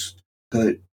 miles,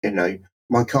 but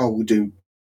my car will do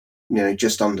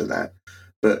just under that,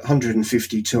 but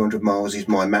 150, 200 miles is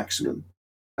my maximum.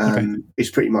 It's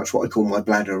pretty much what I call my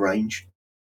bladder range.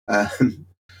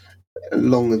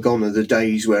 Long gone are the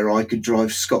days where I could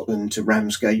drive Scotland to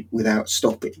Ramsgate without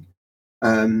stopping.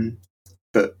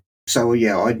 But so,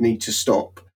 I'd need to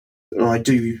stop. And I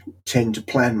do tend to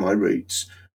plan my routes.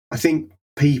 I think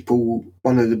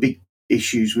one of the big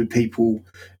issues with people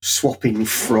swapping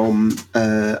from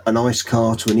an ICE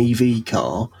car to an EV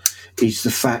car is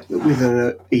the fact that with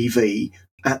an EV,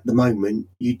 at the moment,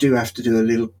 you do have to do a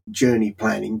little journey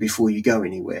planning before you go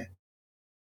anywhere.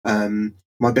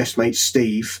 My best mate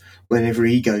Steve, whenever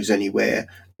he goes anywhere,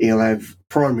 he'll have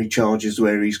primary charges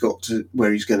where he's going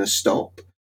to stop,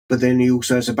 but then he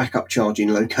also has a backup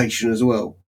charging location as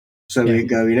well. So he'll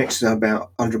go, in next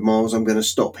about 100 miles, I'm going to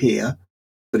stop here.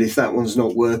 But if that one's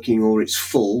not working or it's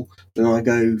full, then I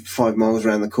go 5 miles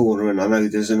around the corner and I know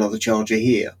there's another charger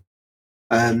here.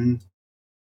 And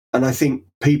I think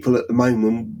people at the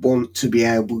moment want to be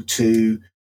able to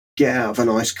get out of an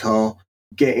ICE car,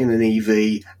 get in an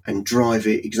EV and drive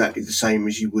it exactly the same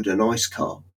as you would an ICE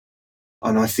car.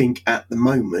 And I think at the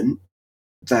moment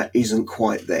that isn't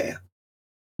quite there.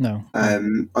 No.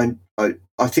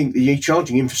 I think the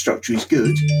e-charging infrastructure is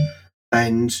good,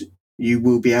 and you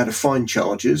will be able to find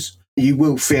chargers. You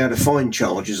will be able to find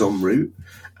chargers en route.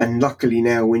 And luckily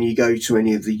now, when you go to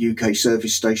any of the UK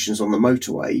service stations on the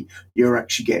motorway, you're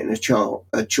actually getting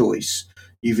a choice.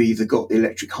 You've either got the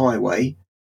electric highway,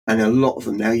 and a lot of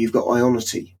them now you've got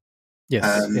Ionity.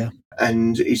 Yes.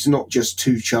 And it's not just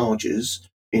 2 chargers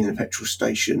in the petrol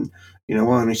station. You know,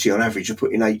 Ionity on average are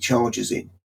putting 8 chargers in.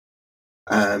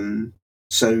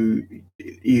 So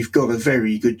you've got a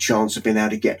very good chance of being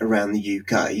able to get around the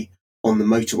UK on the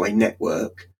motorway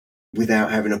network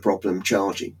without having a problem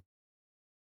charging.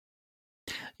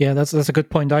 Yeah, that's a good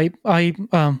point. I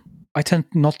tend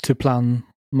not to plan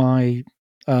my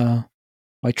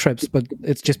my trips, but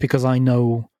it's just because I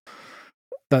know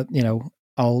that, you know,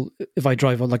 if I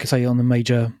drive, like I say, on the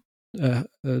major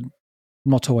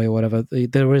motorway or whatever,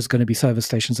 there is going to be service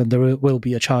stations and there will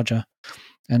be a charger.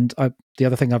 And the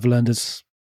other thing I've learned is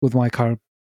with my car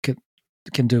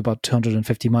can do about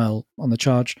 250 mile on the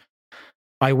charge.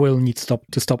 I will need to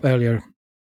stop earlier,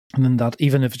 and then that,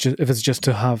 even if it's just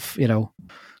to have, you know,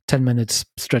 10 minutes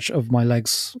stretch of my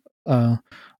legs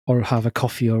or have a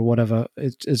coffee or whatever,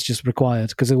 it's just required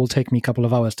because it will take me a couple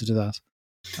of hours to do that.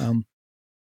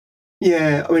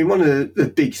 Yeah, I mean, one of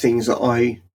the big things that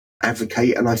I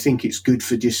advocate, and I think it's good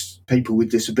for people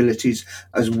with disabilities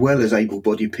as well as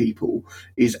able-bodied people,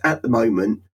 is at the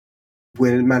moment,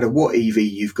 no matter what EV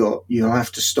you've got, you'll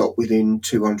have to stop within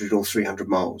 200 or 300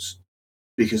 miles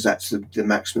because that's the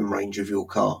maximum range of your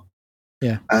car.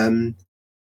 Yeah. And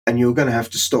you're going to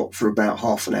have to stop for about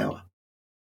half an hour.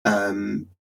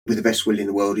 With the best will in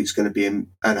the world, it's going to be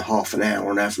at a half an hour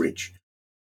on average.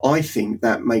 I think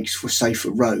that makes for safer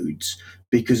roads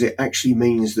because it actually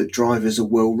means that drivers are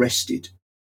well rested,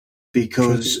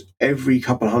 because every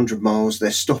couple of 100 miles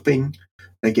they're stopping,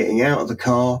 they're getting out of the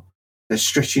car, they're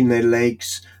stretching their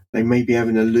legs, they may be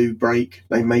having a loo break,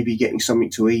 they may be getting something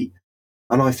to eat.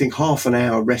 And I think half an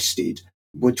hour rested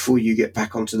before you get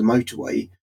back onto the motorway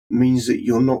means that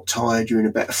you're not tired, you're in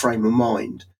a better frame of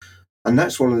mind. And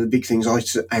that's one of the big things I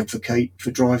advocate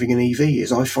for driving an EV,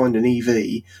 is I find an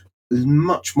EV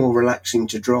much more relaxing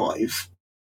to drive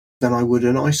than I would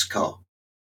an ICE car.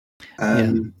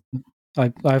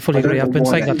 I fully agree. I've been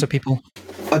saying that to people.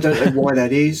 I don't know why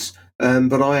that is,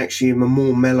 but I actually am a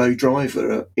more mellow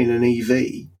driver in an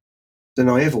EV than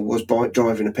I ever was by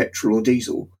driving a petrol or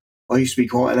diesel. I used to be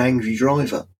quite an angry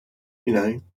driver. You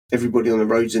know, everybody on the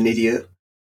road's an idiot.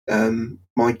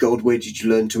 My God, where did you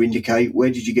learn to indicate? Where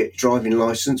did you get your driving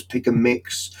license? Pick and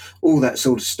mix, all that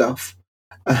sort of stuff.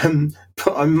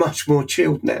 But I'm much more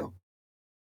chilled now.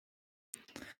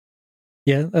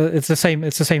 Yeah, it's the same.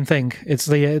 It's the same thing. It's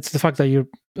the fact that you're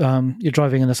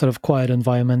driving in a sort of quiet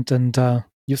environment, and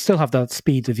you still have that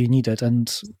speed if you need it,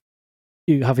 and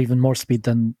you have even more speed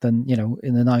than you know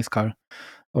in a nice car,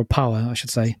 or power, I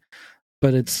should say.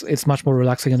 But it's much more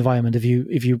relaxing environment. If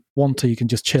you want to, you can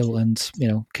just chill and, you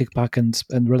know, kick back and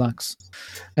relax.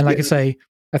 And like I say,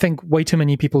 I think way too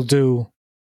many people do.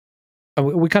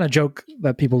 We kind of joke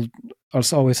that people are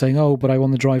always saying, "Oh, but I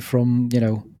want to drive from, you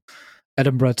know,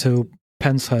 Edinburgh to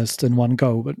Penshurst in one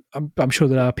go." But I'm sure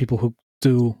there are people who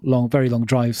do very long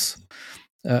drives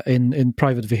in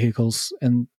private vehicles,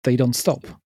 and they don't stop,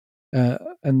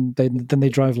 and then they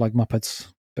drive like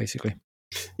muppets, basically.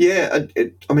 Yeah,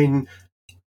 I mean,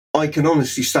 I can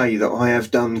honestly say that I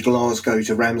have done Glasgow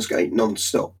to Ramsgate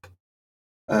non-stop.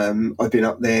 I've been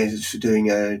up there for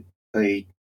doing a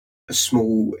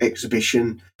small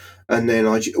exhibition, and then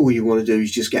all you want to do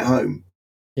is just get home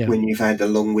when you've had a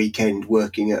long weekend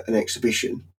working at an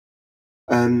exhibition.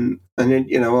 And then,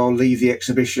 you know, I'll leave the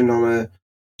exhibition on a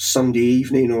Sunday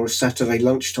evening or a Saturday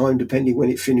lunchtime, depending when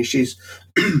it finishes,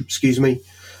 excuse me,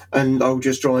 and I'll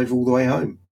just drive all the way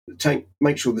home.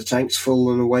 Make sure the tank's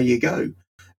full, and away you go.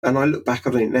 And I look back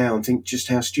on it now and think just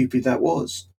how stupid that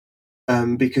was.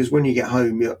 Because when you get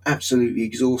home, you're absolutely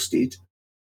exhausted.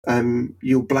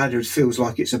 Your bladder feels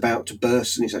like it's about to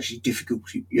burst, and it's actually difficult.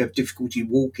 You have difficulty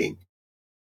walking.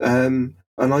 And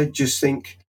I just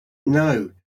think,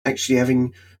 no, actually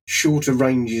having shorter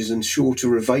ranges and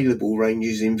shorter available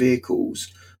ranges in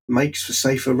vehicles makes for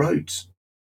safer roads.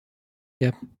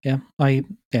 Yeah. I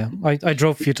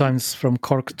drove a few times from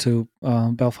Cork to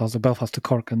Belfast, or Belfast to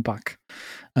Cork and back.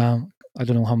 I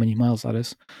don't know how many miles that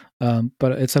is,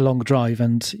 but it's a long drive,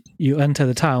 and you enter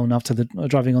the town after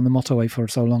driving on the motorway for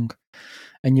so long,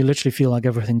 and you literally feel like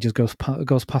everything just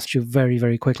goes past you very,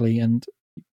 very quickly, and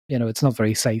it's not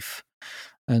very safe.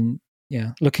 And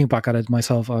yeah, looking back at it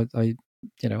myself,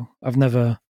 I've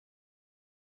never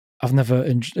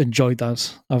enjoyed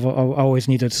that. I always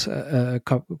needed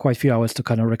quite a few hours to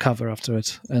kind of recover after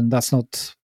it, and that's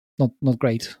not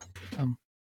great.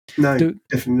 No,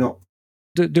 definitely not.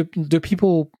 Do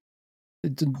people,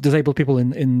 disabled people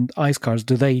in ICE cars,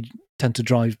 do they tend to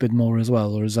drive a bit more as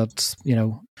well, or is that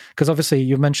because obviously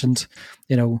you've mentioned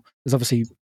there's obviously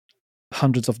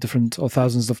hundreds of different or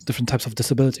thousands of different types of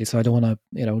disability, so I don't want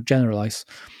to generalize,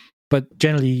 but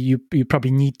generally you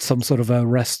probably need some sort of a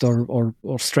rest or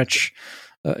stretch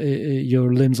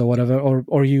your limbs or whatever,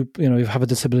 or you have a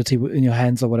disability in your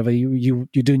hands or whatever, you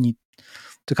do need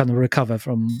to kind of recover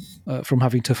from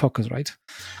having to focus, right?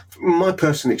 My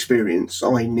personal experience,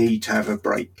 I need to have a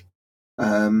break.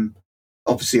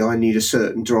 Obviously, I need a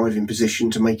certain driving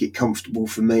position to make it comfortable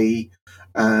for me,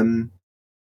 and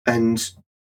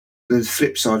the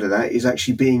flip side of that is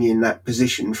actually being in that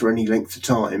position for any length of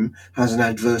time has an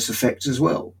adverse effect as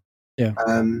well. Yeah.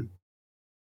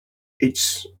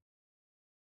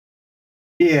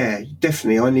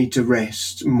 Definitely I need to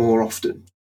rest more often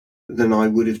than I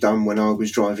would have done when I was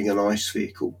driving an ICE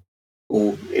vehicle.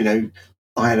 Or,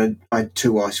 I had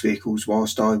 2 ICE vehicles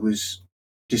whilst I was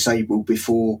disabled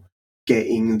before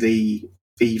getting the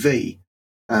EV.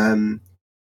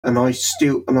 And I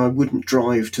wouldn't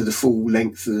drive to the full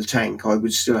length of the tank. I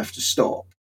would still have to stop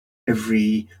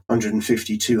every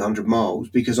 150, 200 miles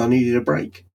because I needed a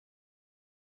break.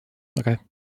 Okay.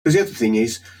 Because the other thing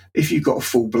is, if you've got a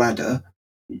full bladder,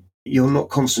 you're not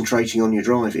concentrating on your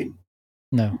driving.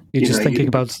 No, you're just thinking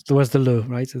about where's the loo,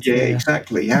 right?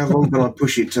 Exactly. How long can I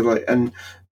push it to and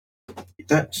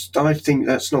I think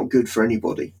that's not good for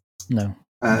anybody. No.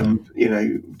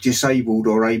 Disabled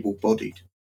or able-bodied.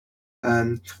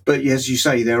 But as you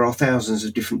say, there are thousands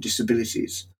of different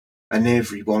disabilities, and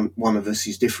every one of us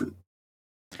is different,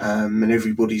 and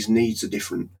everybody's needs are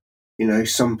different.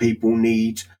 Some people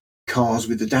need cars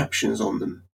with adaptions on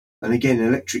them, and again, an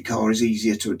electric car is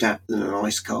easier to adapt than an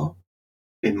ICE car,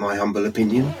 in my humble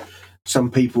opinion.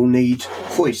 Some people need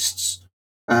hoists,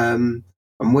 and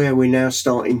where we're now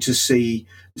starting to see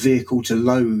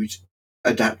vehicle-to-load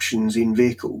adaptions in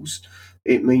vehicles,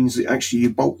 it means that actually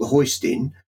you bolt the hoist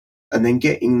in, and then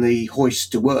getting the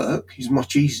hoist to work is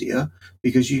much easier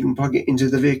because you can plug it into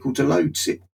the vehicle to load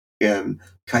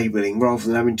cabling rather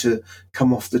than having to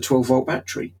come off the 12-volt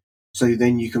battery. So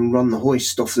then you can run the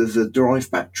hoist off of the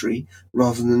drive battery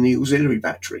rather than the auxiliary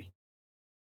battery.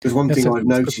 Because one thing I've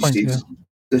noticed is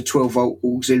the 12-volt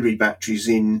auxiliary batteries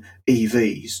in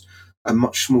EVs are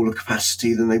much smaller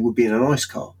capacity than they would be in an ICE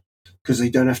car because they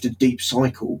don't have to deep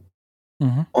cycle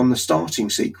on the starting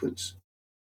sequence.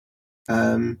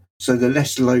 So the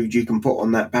less load you can put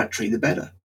on that battery, the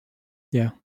better.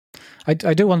 Yeah, I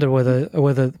do wonder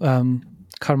whether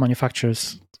car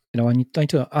manufacturers, I need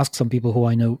to ask some people who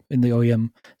I know in the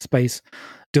OEM space,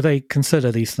 do they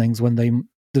consider these things when they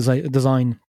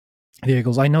design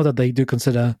vehicles? I know that they do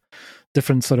consider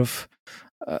different sort of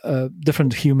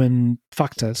different human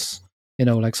factors.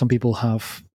 Like some people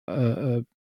have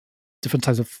different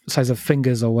size of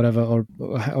fingers or whatever, or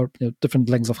different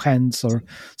lengths of hands, or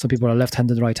some people are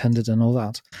left-handed, right-handed, and all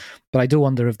that. But I do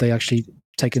wonder if they actually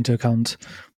take into account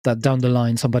that down the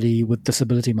line somebody with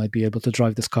disability might be able to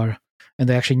drive this car, and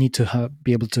they actually need to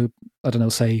be able to, I don't know,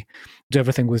 say, do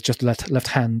everything with just left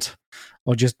hand,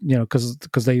 or just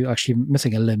because they actually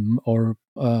missing a limb, or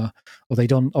they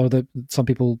don't, or some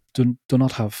people do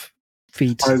not have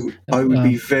feet. I would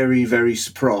be very, very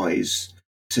surprised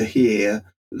to hear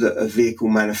that a vehicle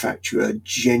manufacturer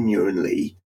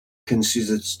genuinely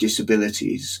considers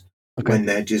disabilities when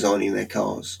they're designing their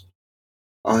cars.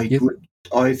 I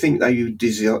think they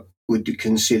would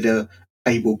consider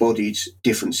able-bodied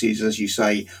differences, as you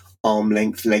say, arm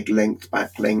length, leg length,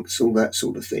 back lengths, all that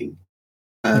sort of thing.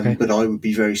 But I would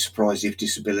be very surprised if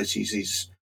disabilities is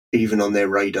even on their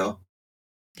radar.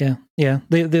 Yeah.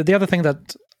 The other thing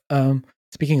that,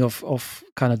 speaking of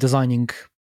kind of designing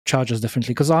chargers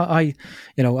differently, because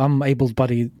I'm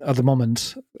able-bodied at the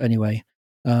moment anyway,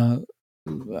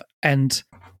 and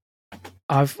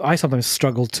I sometimes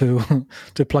struggle to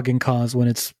plug in cars when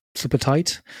it's super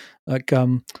tight. Like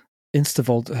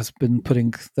Instavolt has been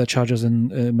putting their chargers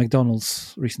in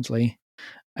McDonald's recently,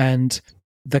 and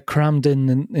they're crammed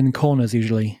in corners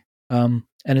usually, and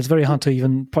it's very hard to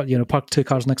even park 2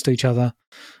 cars next to each other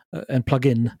and plug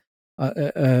in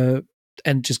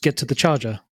and just get to the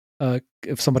charger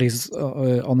if somebody's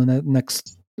on the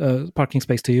next parking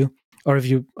space to you, or if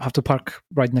you have to park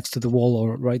right next to the wall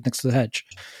or right next to the hedge.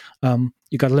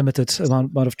 You got a limited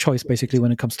amount of choice basically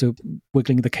when it comes to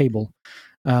wiggling the cable.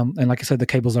 And like I said, the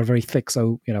cables are very thick,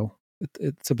 so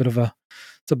it's a bit of a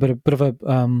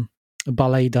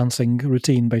ballet dancing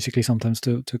routine basically sometimes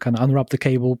to kind of unwrap the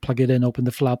cable, plug it in, open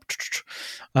the flap,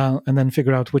 and then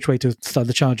figure out which way to start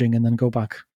the charging and then go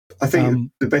back. I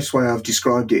think the best way I've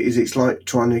described it is it's like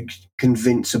trying to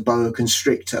convince a boa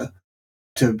constrictor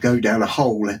to go down a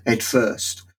hole head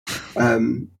first,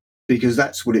 because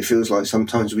that's what it feels like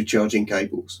sometimes with charging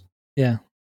cables. I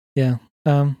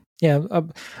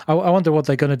wonder what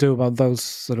they're going to do about those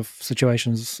sort of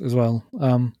situations as well.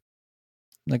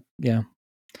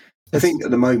 I think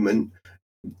at the moment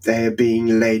they're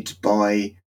being led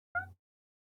by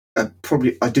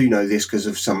probably, I do know this because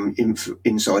of some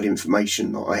inside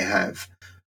information that I have.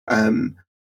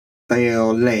 They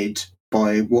are led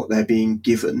by what they're being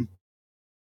given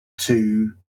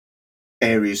to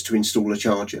areas to install a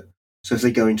charger. So if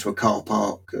they go into a car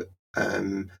park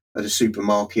at a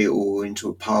supermarket or into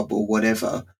a pub or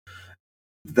whatever,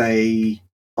 they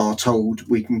are told,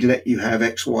 we can let you have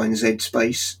X, Y, and Z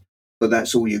space, but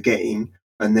that's all you're getting.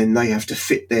 And then they have to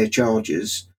fit their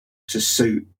chargers to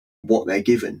suit what they're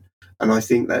given. And I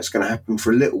think that's going to happen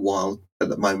for a little while at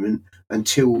the moment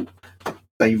until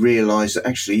they realise that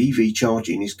actually EV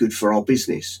charging is good for our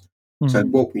business. Mm-hmm. So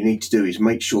what we need to do is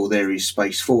make sure there is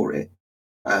space for it.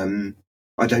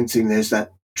 I don't think there's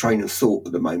that train of thought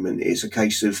at the moment. It's a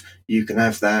case of you can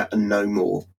have that and no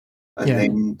more. And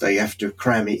then they have to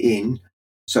cram it in.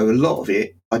 So a lot of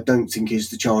it, I don't think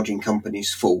is the charging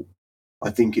company's fault.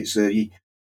 I think it's a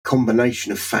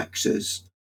combination of factors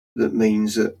that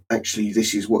means that actually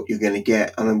this is what you're going to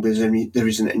get, and there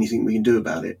isn't anything we can do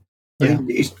about it. I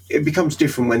think it becomes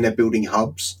different when they're building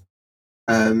hubs,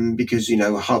 because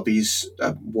a hub is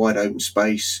a wide open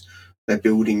space. They're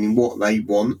building what they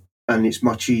want, and it's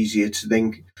much easier to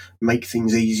then make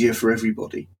things easier for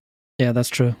everybody. Yeah, that's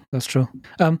true.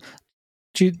 Do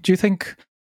you think?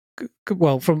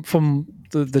 Well, from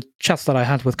the chats that I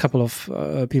had with a couple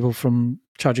of people from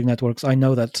charging networks, I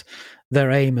know that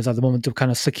their aim is at the moment to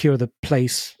kind of secure the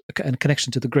place and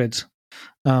connection to the grid.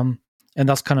 And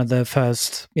that's kind of their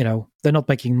first, they're not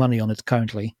making money on it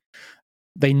currently.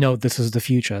 They know this is the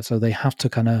future, so they have to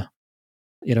kind of,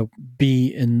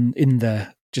 be in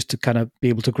there just to kind of be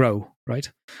able to grow, right?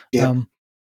 Yeah.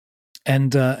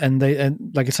 And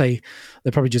like I say,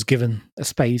 they're probably just given a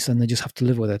space and they just have to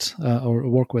live with it or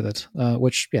work with it,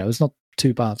 which is not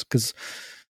too bad because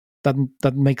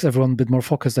that makes everyone a bit more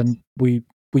focused, and we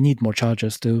need more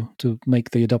chargers to make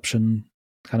the adoption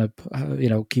kind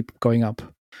of keep going up.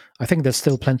 I think there's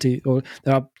still plenty, or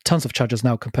there are tons of chargers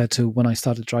now compared to when I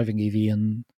started driving EV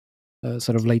in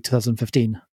sort of late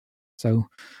 2015. So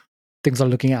things are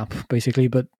looking up basically,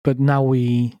 but now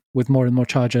with more and more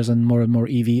chargers and more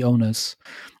EV owners,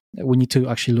 we need to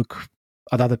actually look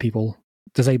at other people,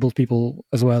 disabled people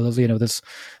as well as there's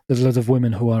lots of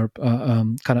women who are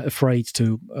kind of afraid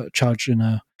to charge in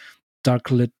a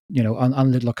dark lit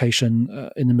unlit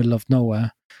location in the middle of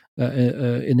nowhere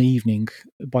in the evening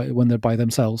when they're by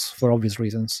themselves for obvious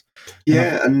reasons.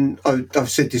 And I've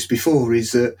said this before,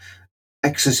 is that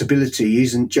accessibility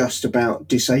isn't just about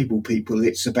disabled people,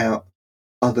 it's about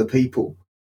other people.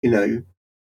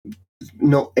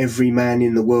 Not every man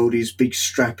in the world is big,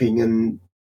 strapping and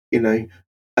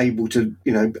able to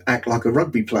act like a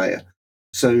rugby player.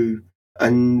 So,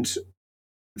 and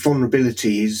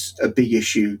vulnerability is a big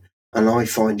issue, and I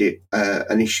find it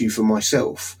an issue for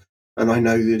myself, and I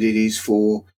know that it is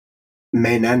for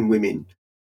men and women.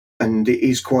 And it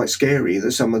is quite scary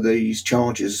that some of these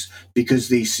chargers, because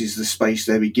this is the space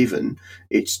they were given,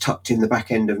 it's tucked in the back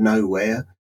end of nowhere,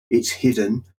 it's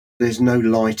hidden, there's no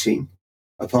lighting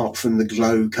apart from the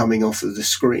glow coming off of the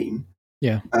screen.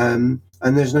 And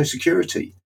there's no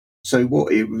security. So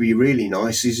what it would be really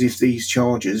nice is if these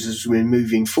chargers, as we're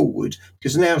moving forward,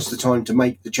 because now's the time to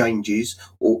make the changes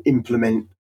or implement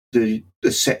the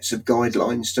sets of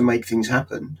guidelines to make things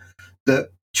happen,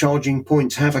 that charging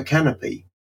points have a canopy.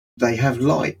 They have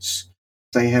lights.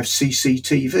 They have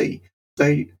CCTV.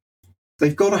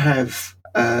 They've got to have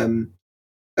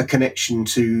a connection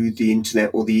to the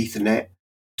internet or the Ethernet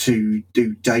to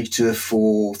do data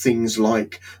for things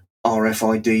like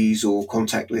RFIDs or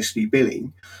contactless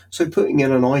billing. So putting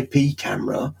in an IP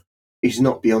camera is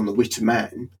not beyond the wit of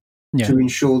man to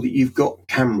ensure that you've got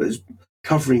cameras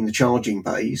covering the charging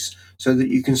bays so that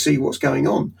you can see what's going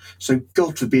on. So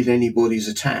God forbid anybody's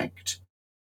attacked,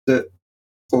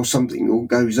 or something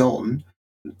goes on,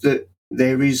 that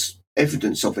there is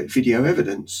evidence of it, video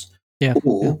evidence.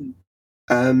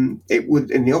 It would,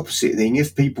 in the opposite thing,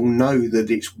 if people know that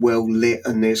it's well lit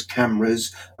and there's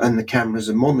cameras and the cameras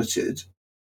are monitored,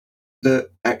 that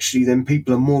actually then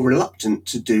people are more reluctant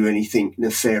to do anything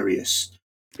nefarious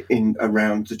in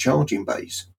around the charging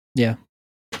bays. Yeah.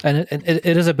 And it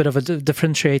is a bit of a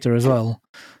differentiator as well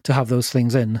to have those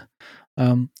things in.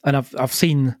 And I've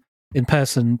seen in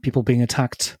person people being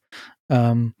attacked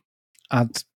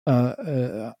at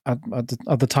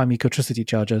the time Ecotricity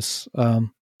chargers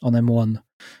on M1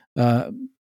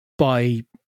 by,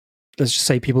 let's just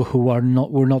say, people who were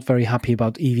not very happy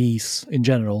about EVs in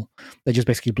general. They just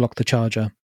basically blocked the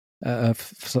charger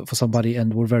for somebody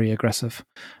and were very aggressive.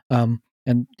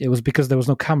 And it was because there was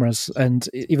no cameras, and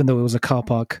even though it was a car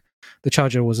park, the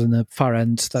charger was in the far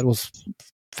end that was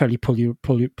fairly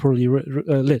poorly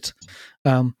lit.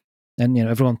 And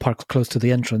everyone parked close to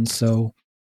the entrance, so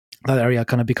that area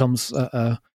kind of becomes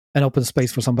an open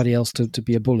space for somebody else to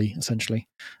be a bully, essentially.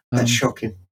 That's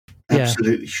shocking.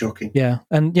 Absolutely shocking. Yeah,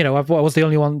 and I was the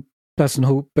only one person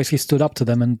who basically stood up to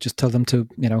them and just tell them to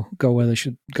go where they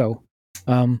should go,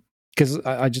 because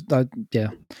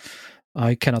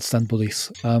I cannot stand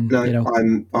bullies.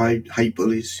 I hate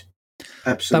bullies.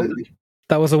 Absolutely.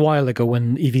 That was a while ago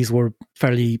when EVs were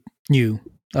fairly new,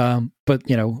 but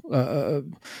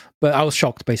I was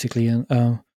shocked basically.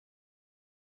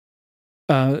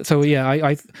 So yeah,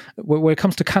 I when it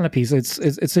comes to canopies,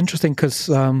 it's interesting because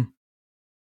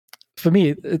for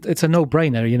me it's a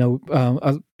no-brainer.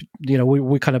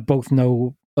 We kind of both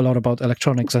know a lot about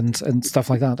electronics and stuff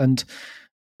like that, and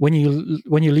when you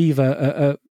leave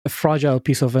a fragile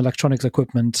piece of electronics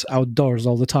equipment outdoors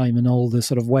all the time in all this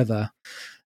sort of weather,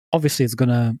 obviously it's going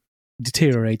to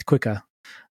deteriorate quicker.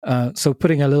 So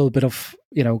putting a little bit of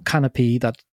canopy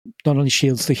that not only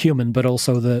shields the human but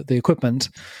also the equipment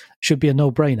should be a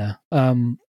no-brainer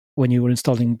when you were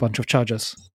installing a bunch of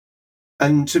chargers.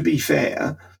 And to be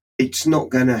fair, it's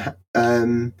not going to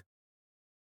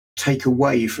take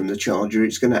away from the charger.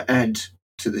 It's going to add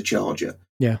to the charger.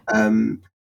 Yeah.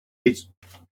 It's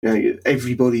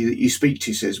everybody that you speak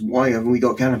to says, why haven't we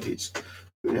got canopies?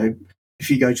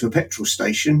 If you go to a petrol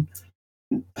station,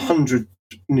 I'd say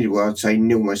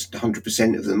almost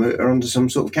 100% of them are under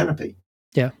some sort of canopy.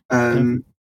 Yeah. And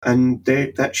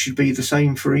that should be the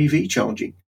same for EV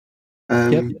charging.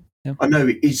 I know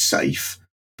it is safe,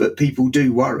 but people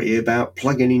do worry about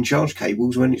plugging in charge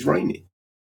cables when it's raining.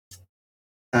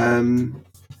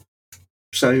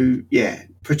 So yeah,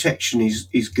 protection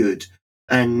is good,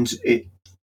 and it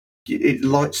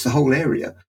lights the whole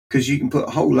area because you can put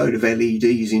a whole load of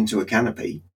LEDs into a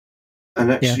canopy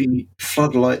and actually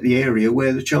floodlight the area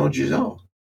where the chargers are.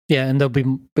 Yeah, and they'll be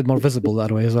a bit more visible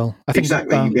that way as well. I think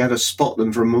exactly. You'll be able to spot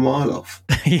them from a mile off.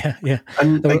 Yeah.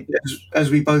 And as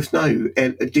we both know, a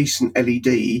decent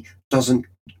LED doesn't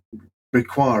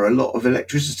require a lot of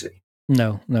electricity.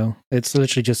 No. It's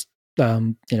literally just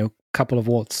couple of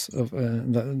watts of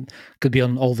that could be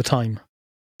on all the time.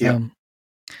 Yeah.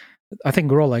 I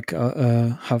think Rolec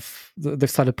they've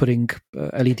started putting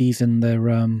LEDs in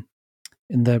their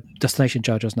destination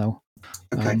chargers now.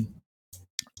 Okay.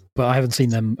 But I haven't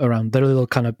seen them around. They're little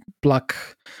kind of black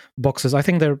boxes. I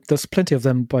think there's plenty of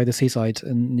them by the seaside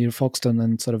and near Folkestone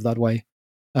and sort of that way.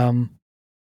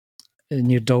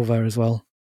 Near Dover as well.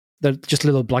 They're just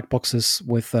little black boxes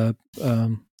with Type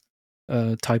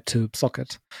 2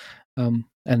 socket.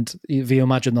 And if you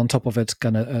imagine on top of it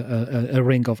kind of a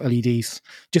ring of LEDs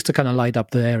just to kind of light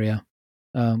up the area.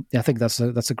 I think that's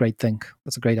a great thing.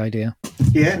 That's a great idea.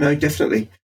 Yeah, no, definitely.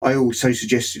 I also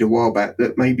suggested a while back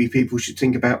that maybe people should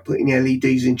think about putting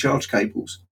LEDs in charge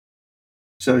cables.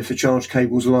 So if a charge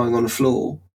cable's lying on the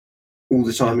floor, all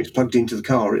the time it's plugged into the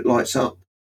car, it lights up.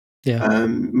 Yeah.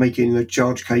 Making the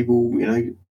charge cable,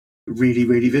 really,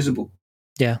 really visible.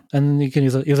 Yeah, and you can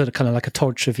use it kind of like a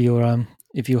torch if you have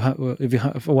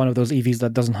one of those EVs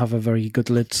that doesn't have a very good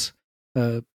lit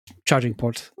charging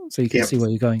port, so you can see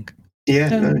where you're going. Yeah,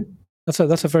 no.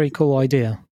 That's a very cool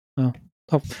idea.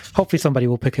 Hopefully somebody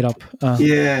will pick it up.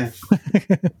 Yeah.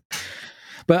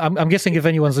 But I'm guessing if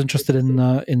anyone's interested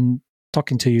in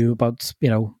talking to you about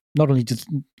not only just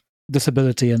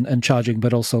disability and charging,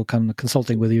 but also kind of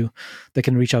consulting with you, they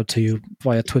can reach out to you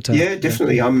via Twitter. Yeah,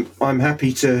 definitely. I'm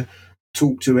happy to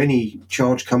talk to any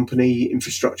charge company,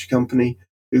 infrastructure company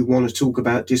who want to talk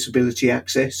about disability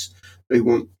access. Who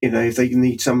want, if they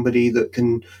need somebody that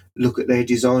can look at their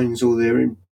designs or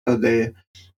their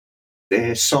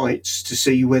sites to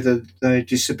see whether they're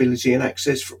disability and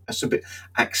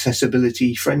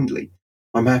accessibility friendly.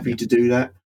 I'm happy to do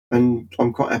that, and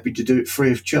I'm quite happy to do it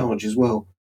free of charge as well.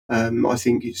 I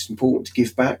think it's important to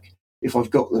give back. If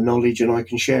I've got the knowledge and I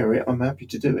can share it, I'm happy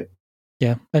to do it.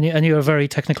 Yeah, and you're a very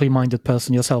technically minded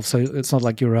person yourself, so it's not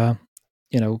like you're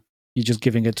you're just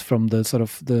giving it from the sort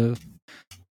of the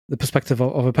perspective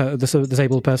of a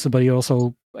disabled person, but you're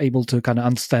also able to kind of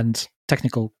understand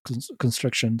technical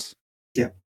constructions. Yeah.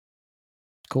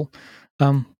 Cool.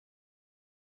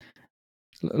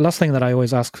 Last thing that I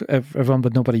always ask everyone,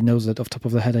 but nobody knows it off the top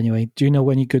of the head anyway. Do you know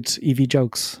any good EV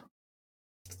jokes?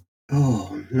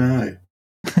 Oh, no.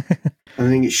 I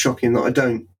think it's shocking that I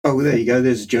don't. Oh, there you go.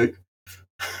 There's a joke.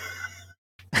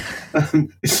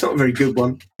 It's not a very good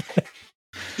one.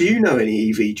 Do you know any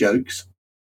EV jokes?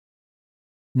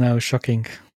 No, shocking.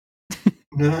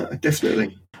 No,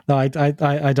 definitely. No, I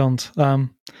don't.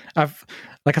 I've,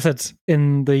 like I said,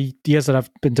 in the years that I've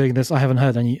been doing this, I haven't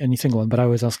heard any single one. But I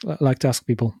always like to ask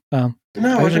people. No,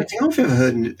 I don't think I've ever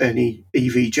heard any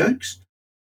EV jokes.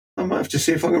 I might have to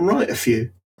see if I can write a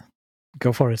few.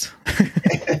 Go for it.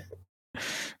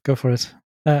 Go for it.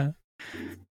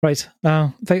 Right.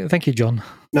 Thank you, John.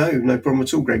 No problem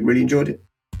at all, Greg. Really enjoyed it.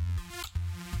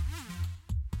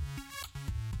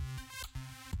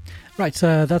 Right,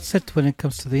 that's it when it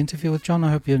comes to the interview with John.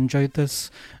 I hope you enjoyed this.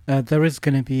 There is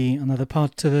going to be another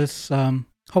part to this,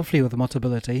 hopefully with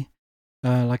Motability.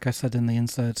 Like I said in the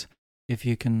insert, if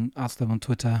you can ask them on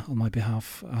Twitter on my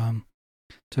behalf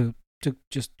to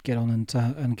just get on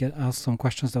and get asked some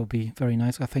questions, that would be very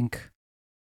nice. I think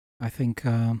it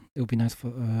would be nice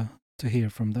to hear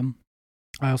from them.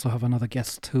 I also have another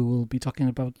guest who will be talking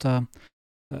about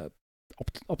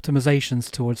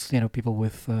optimizations towards people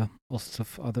with all sorts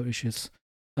of other issues,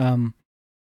 and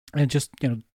just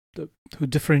who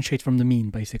differentiate from the mean,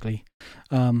 basically,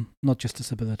 not just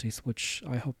disabilities, which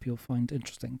I hope you'll find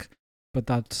interesting. But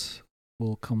that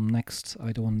will come next.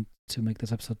 I don't want to make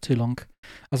this episode too long.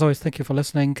 As always, thank you for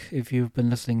listening. If you've been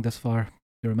listening this far,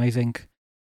 you're amazing.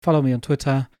 Follow me on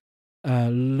Twitter.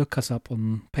 Look us up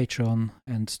on Patreon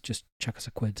and just check us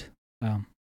a quid.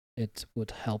 It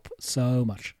would help so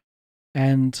much.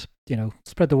 And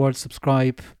spread the word.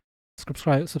 Subscribe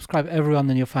everyone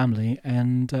in your family,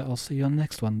 and I'll see you on the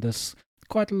next one. There's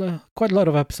quite a lot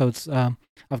of episodes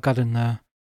I've got in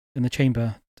the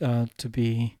chamber to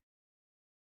be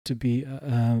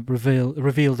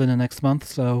revealed in the next month.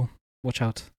 So watch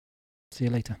out. See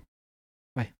you later.